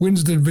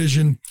wins the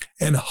division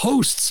and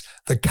hosts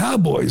the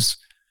Cowboys,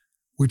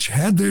 which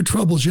had their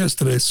troubles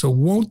yesterday. So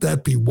won't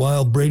that be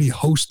wild? Brady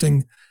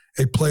hosting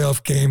a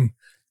playoff game.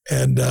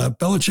 And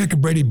Belichick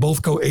and Brady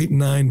both go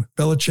 8-9.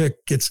 Belichick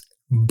gets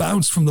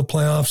bounced from the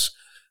playoffs.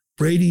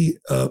 Brady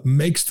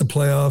makes the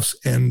playoffs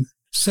and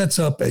sets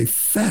up a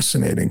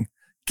fascinating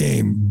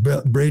game.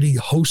 Brady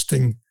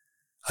hosting,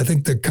 I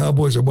think the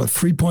Cowboys are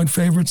 3-point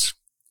favorites?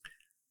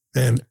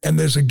 And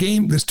there's 2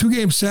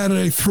 games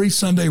Saturday, 3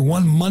 Sunday,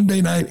 1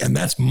 Monday night, and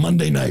that's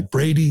Monday night.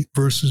 Brady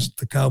versus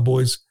the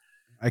Cowboys.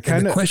 I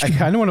kind of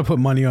want to put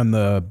money on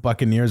the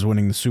Buccaneers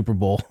winning the Super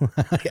Bowl.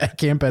 I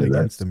can't bet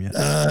against them yet.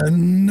 I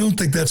don't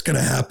think that's going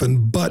to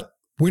happen, but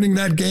winning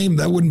that game,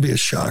 that wouldn't be a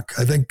shock.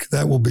 I think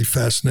that will be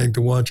fascinating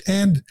to watch.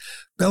 And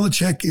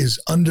Belichick is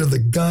under the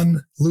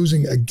gun,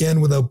 losing again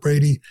without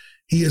Brady.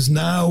 He is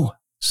now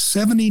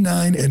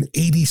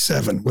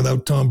 79-87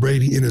 without Tom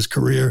Brady in his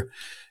career.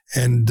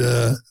 And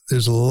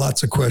there's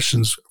lots of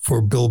questions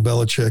for Bill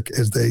Belichick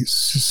as they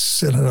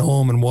sit at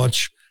home and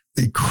watch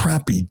the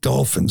crappy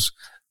Dolphins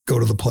go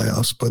to the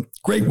playoffs. But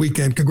great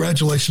weekend.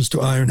 Congratulations to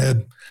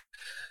Ironhead.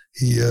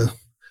 He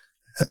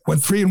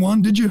went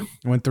 3-1, did you?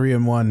 Went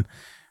 3-1,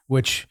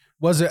 which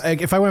was,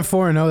 if I went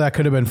 4-0, that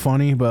could have been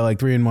funny, but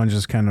 3-1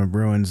 just kind of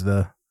ruins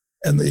the.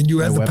 And you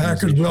had the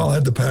Packers. We all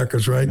had the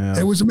Packers, right? Yeah.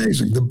 It was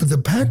amazing.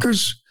 The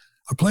Packers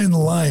are playing the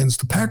Lions.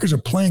 The Packers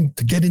are playing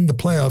to get in the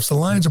playoffs. The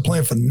Lions are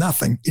playing for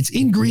nothing. It's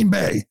in Green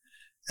Bay.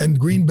 And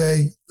Green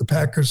Bay, the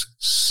Packers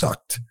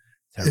sucked.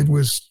 Terrible. It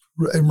was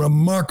a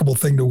remarkable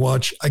thing to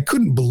watch. I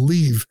couldn't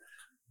believe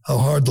how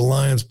hard the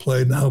Lions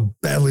played and how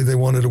badly they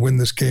wanted to win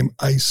this game.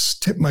 I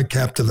tipped my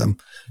cap to them.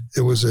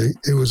 It was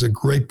a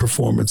great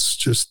performance,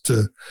 just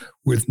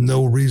with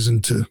no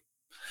reason to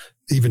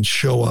even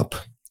show up.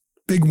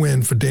 Big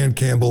win for Dan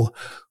Campbell,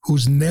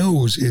 whose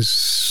nose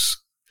is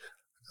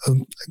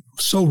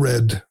so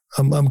red.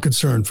 I'm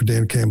concerned for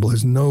Dan Campbell.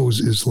 His nose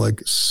is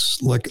like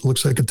it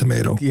looks like a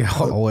tomato. Yeah,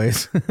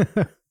 always.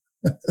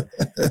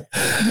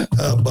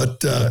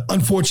 But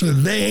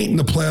unfortunately, they ain't in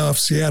the playoffs.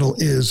 Seattle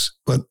is,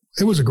 but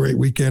it was a great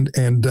weekend,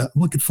 and I'm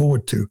looking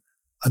forward to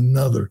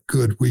another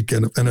good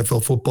weekend of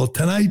NFL football.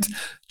 Tonight,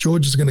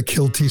 Georgia's going to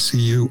kill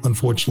TCU.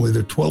 Unfortunately,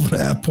 they're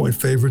 12.5-point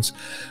favorites.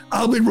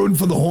 I'll be rooting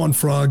for the Horned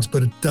Frogs,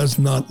 but it does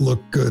not look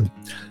good.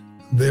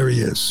 There he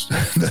is.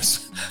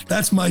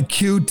 That's my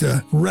cue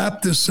to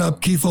wrap this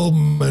up. Keith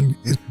Olbermann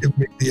is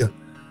giving me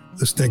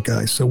the stink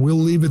eye. So we'll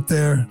leave it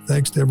there.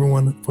 Thanks to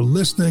everyone for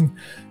listening.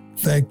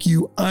 Thank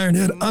you,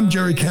 Ironhead. I'm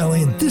Gerry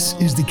Callahan. This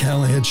is the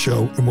Callahan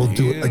Show, and we'll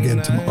do it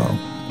again tomorrow.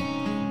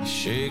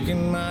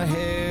 Shaking my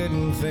head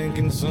and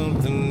thinking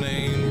something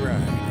ain't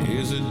right.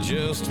 is it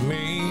just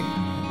me?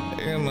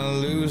 Am I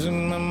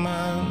losing my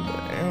mind?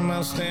 Am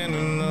I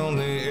standing on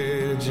the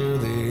edge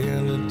of the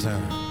end of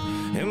time?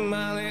 Am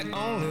I the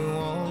only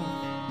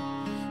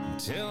one?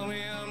 Tell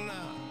me I'm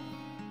not.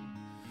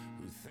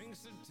 Who thinks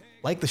to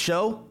take... Like the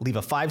show? Leave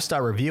a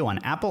 5-star review on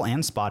Apple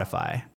and Spotify.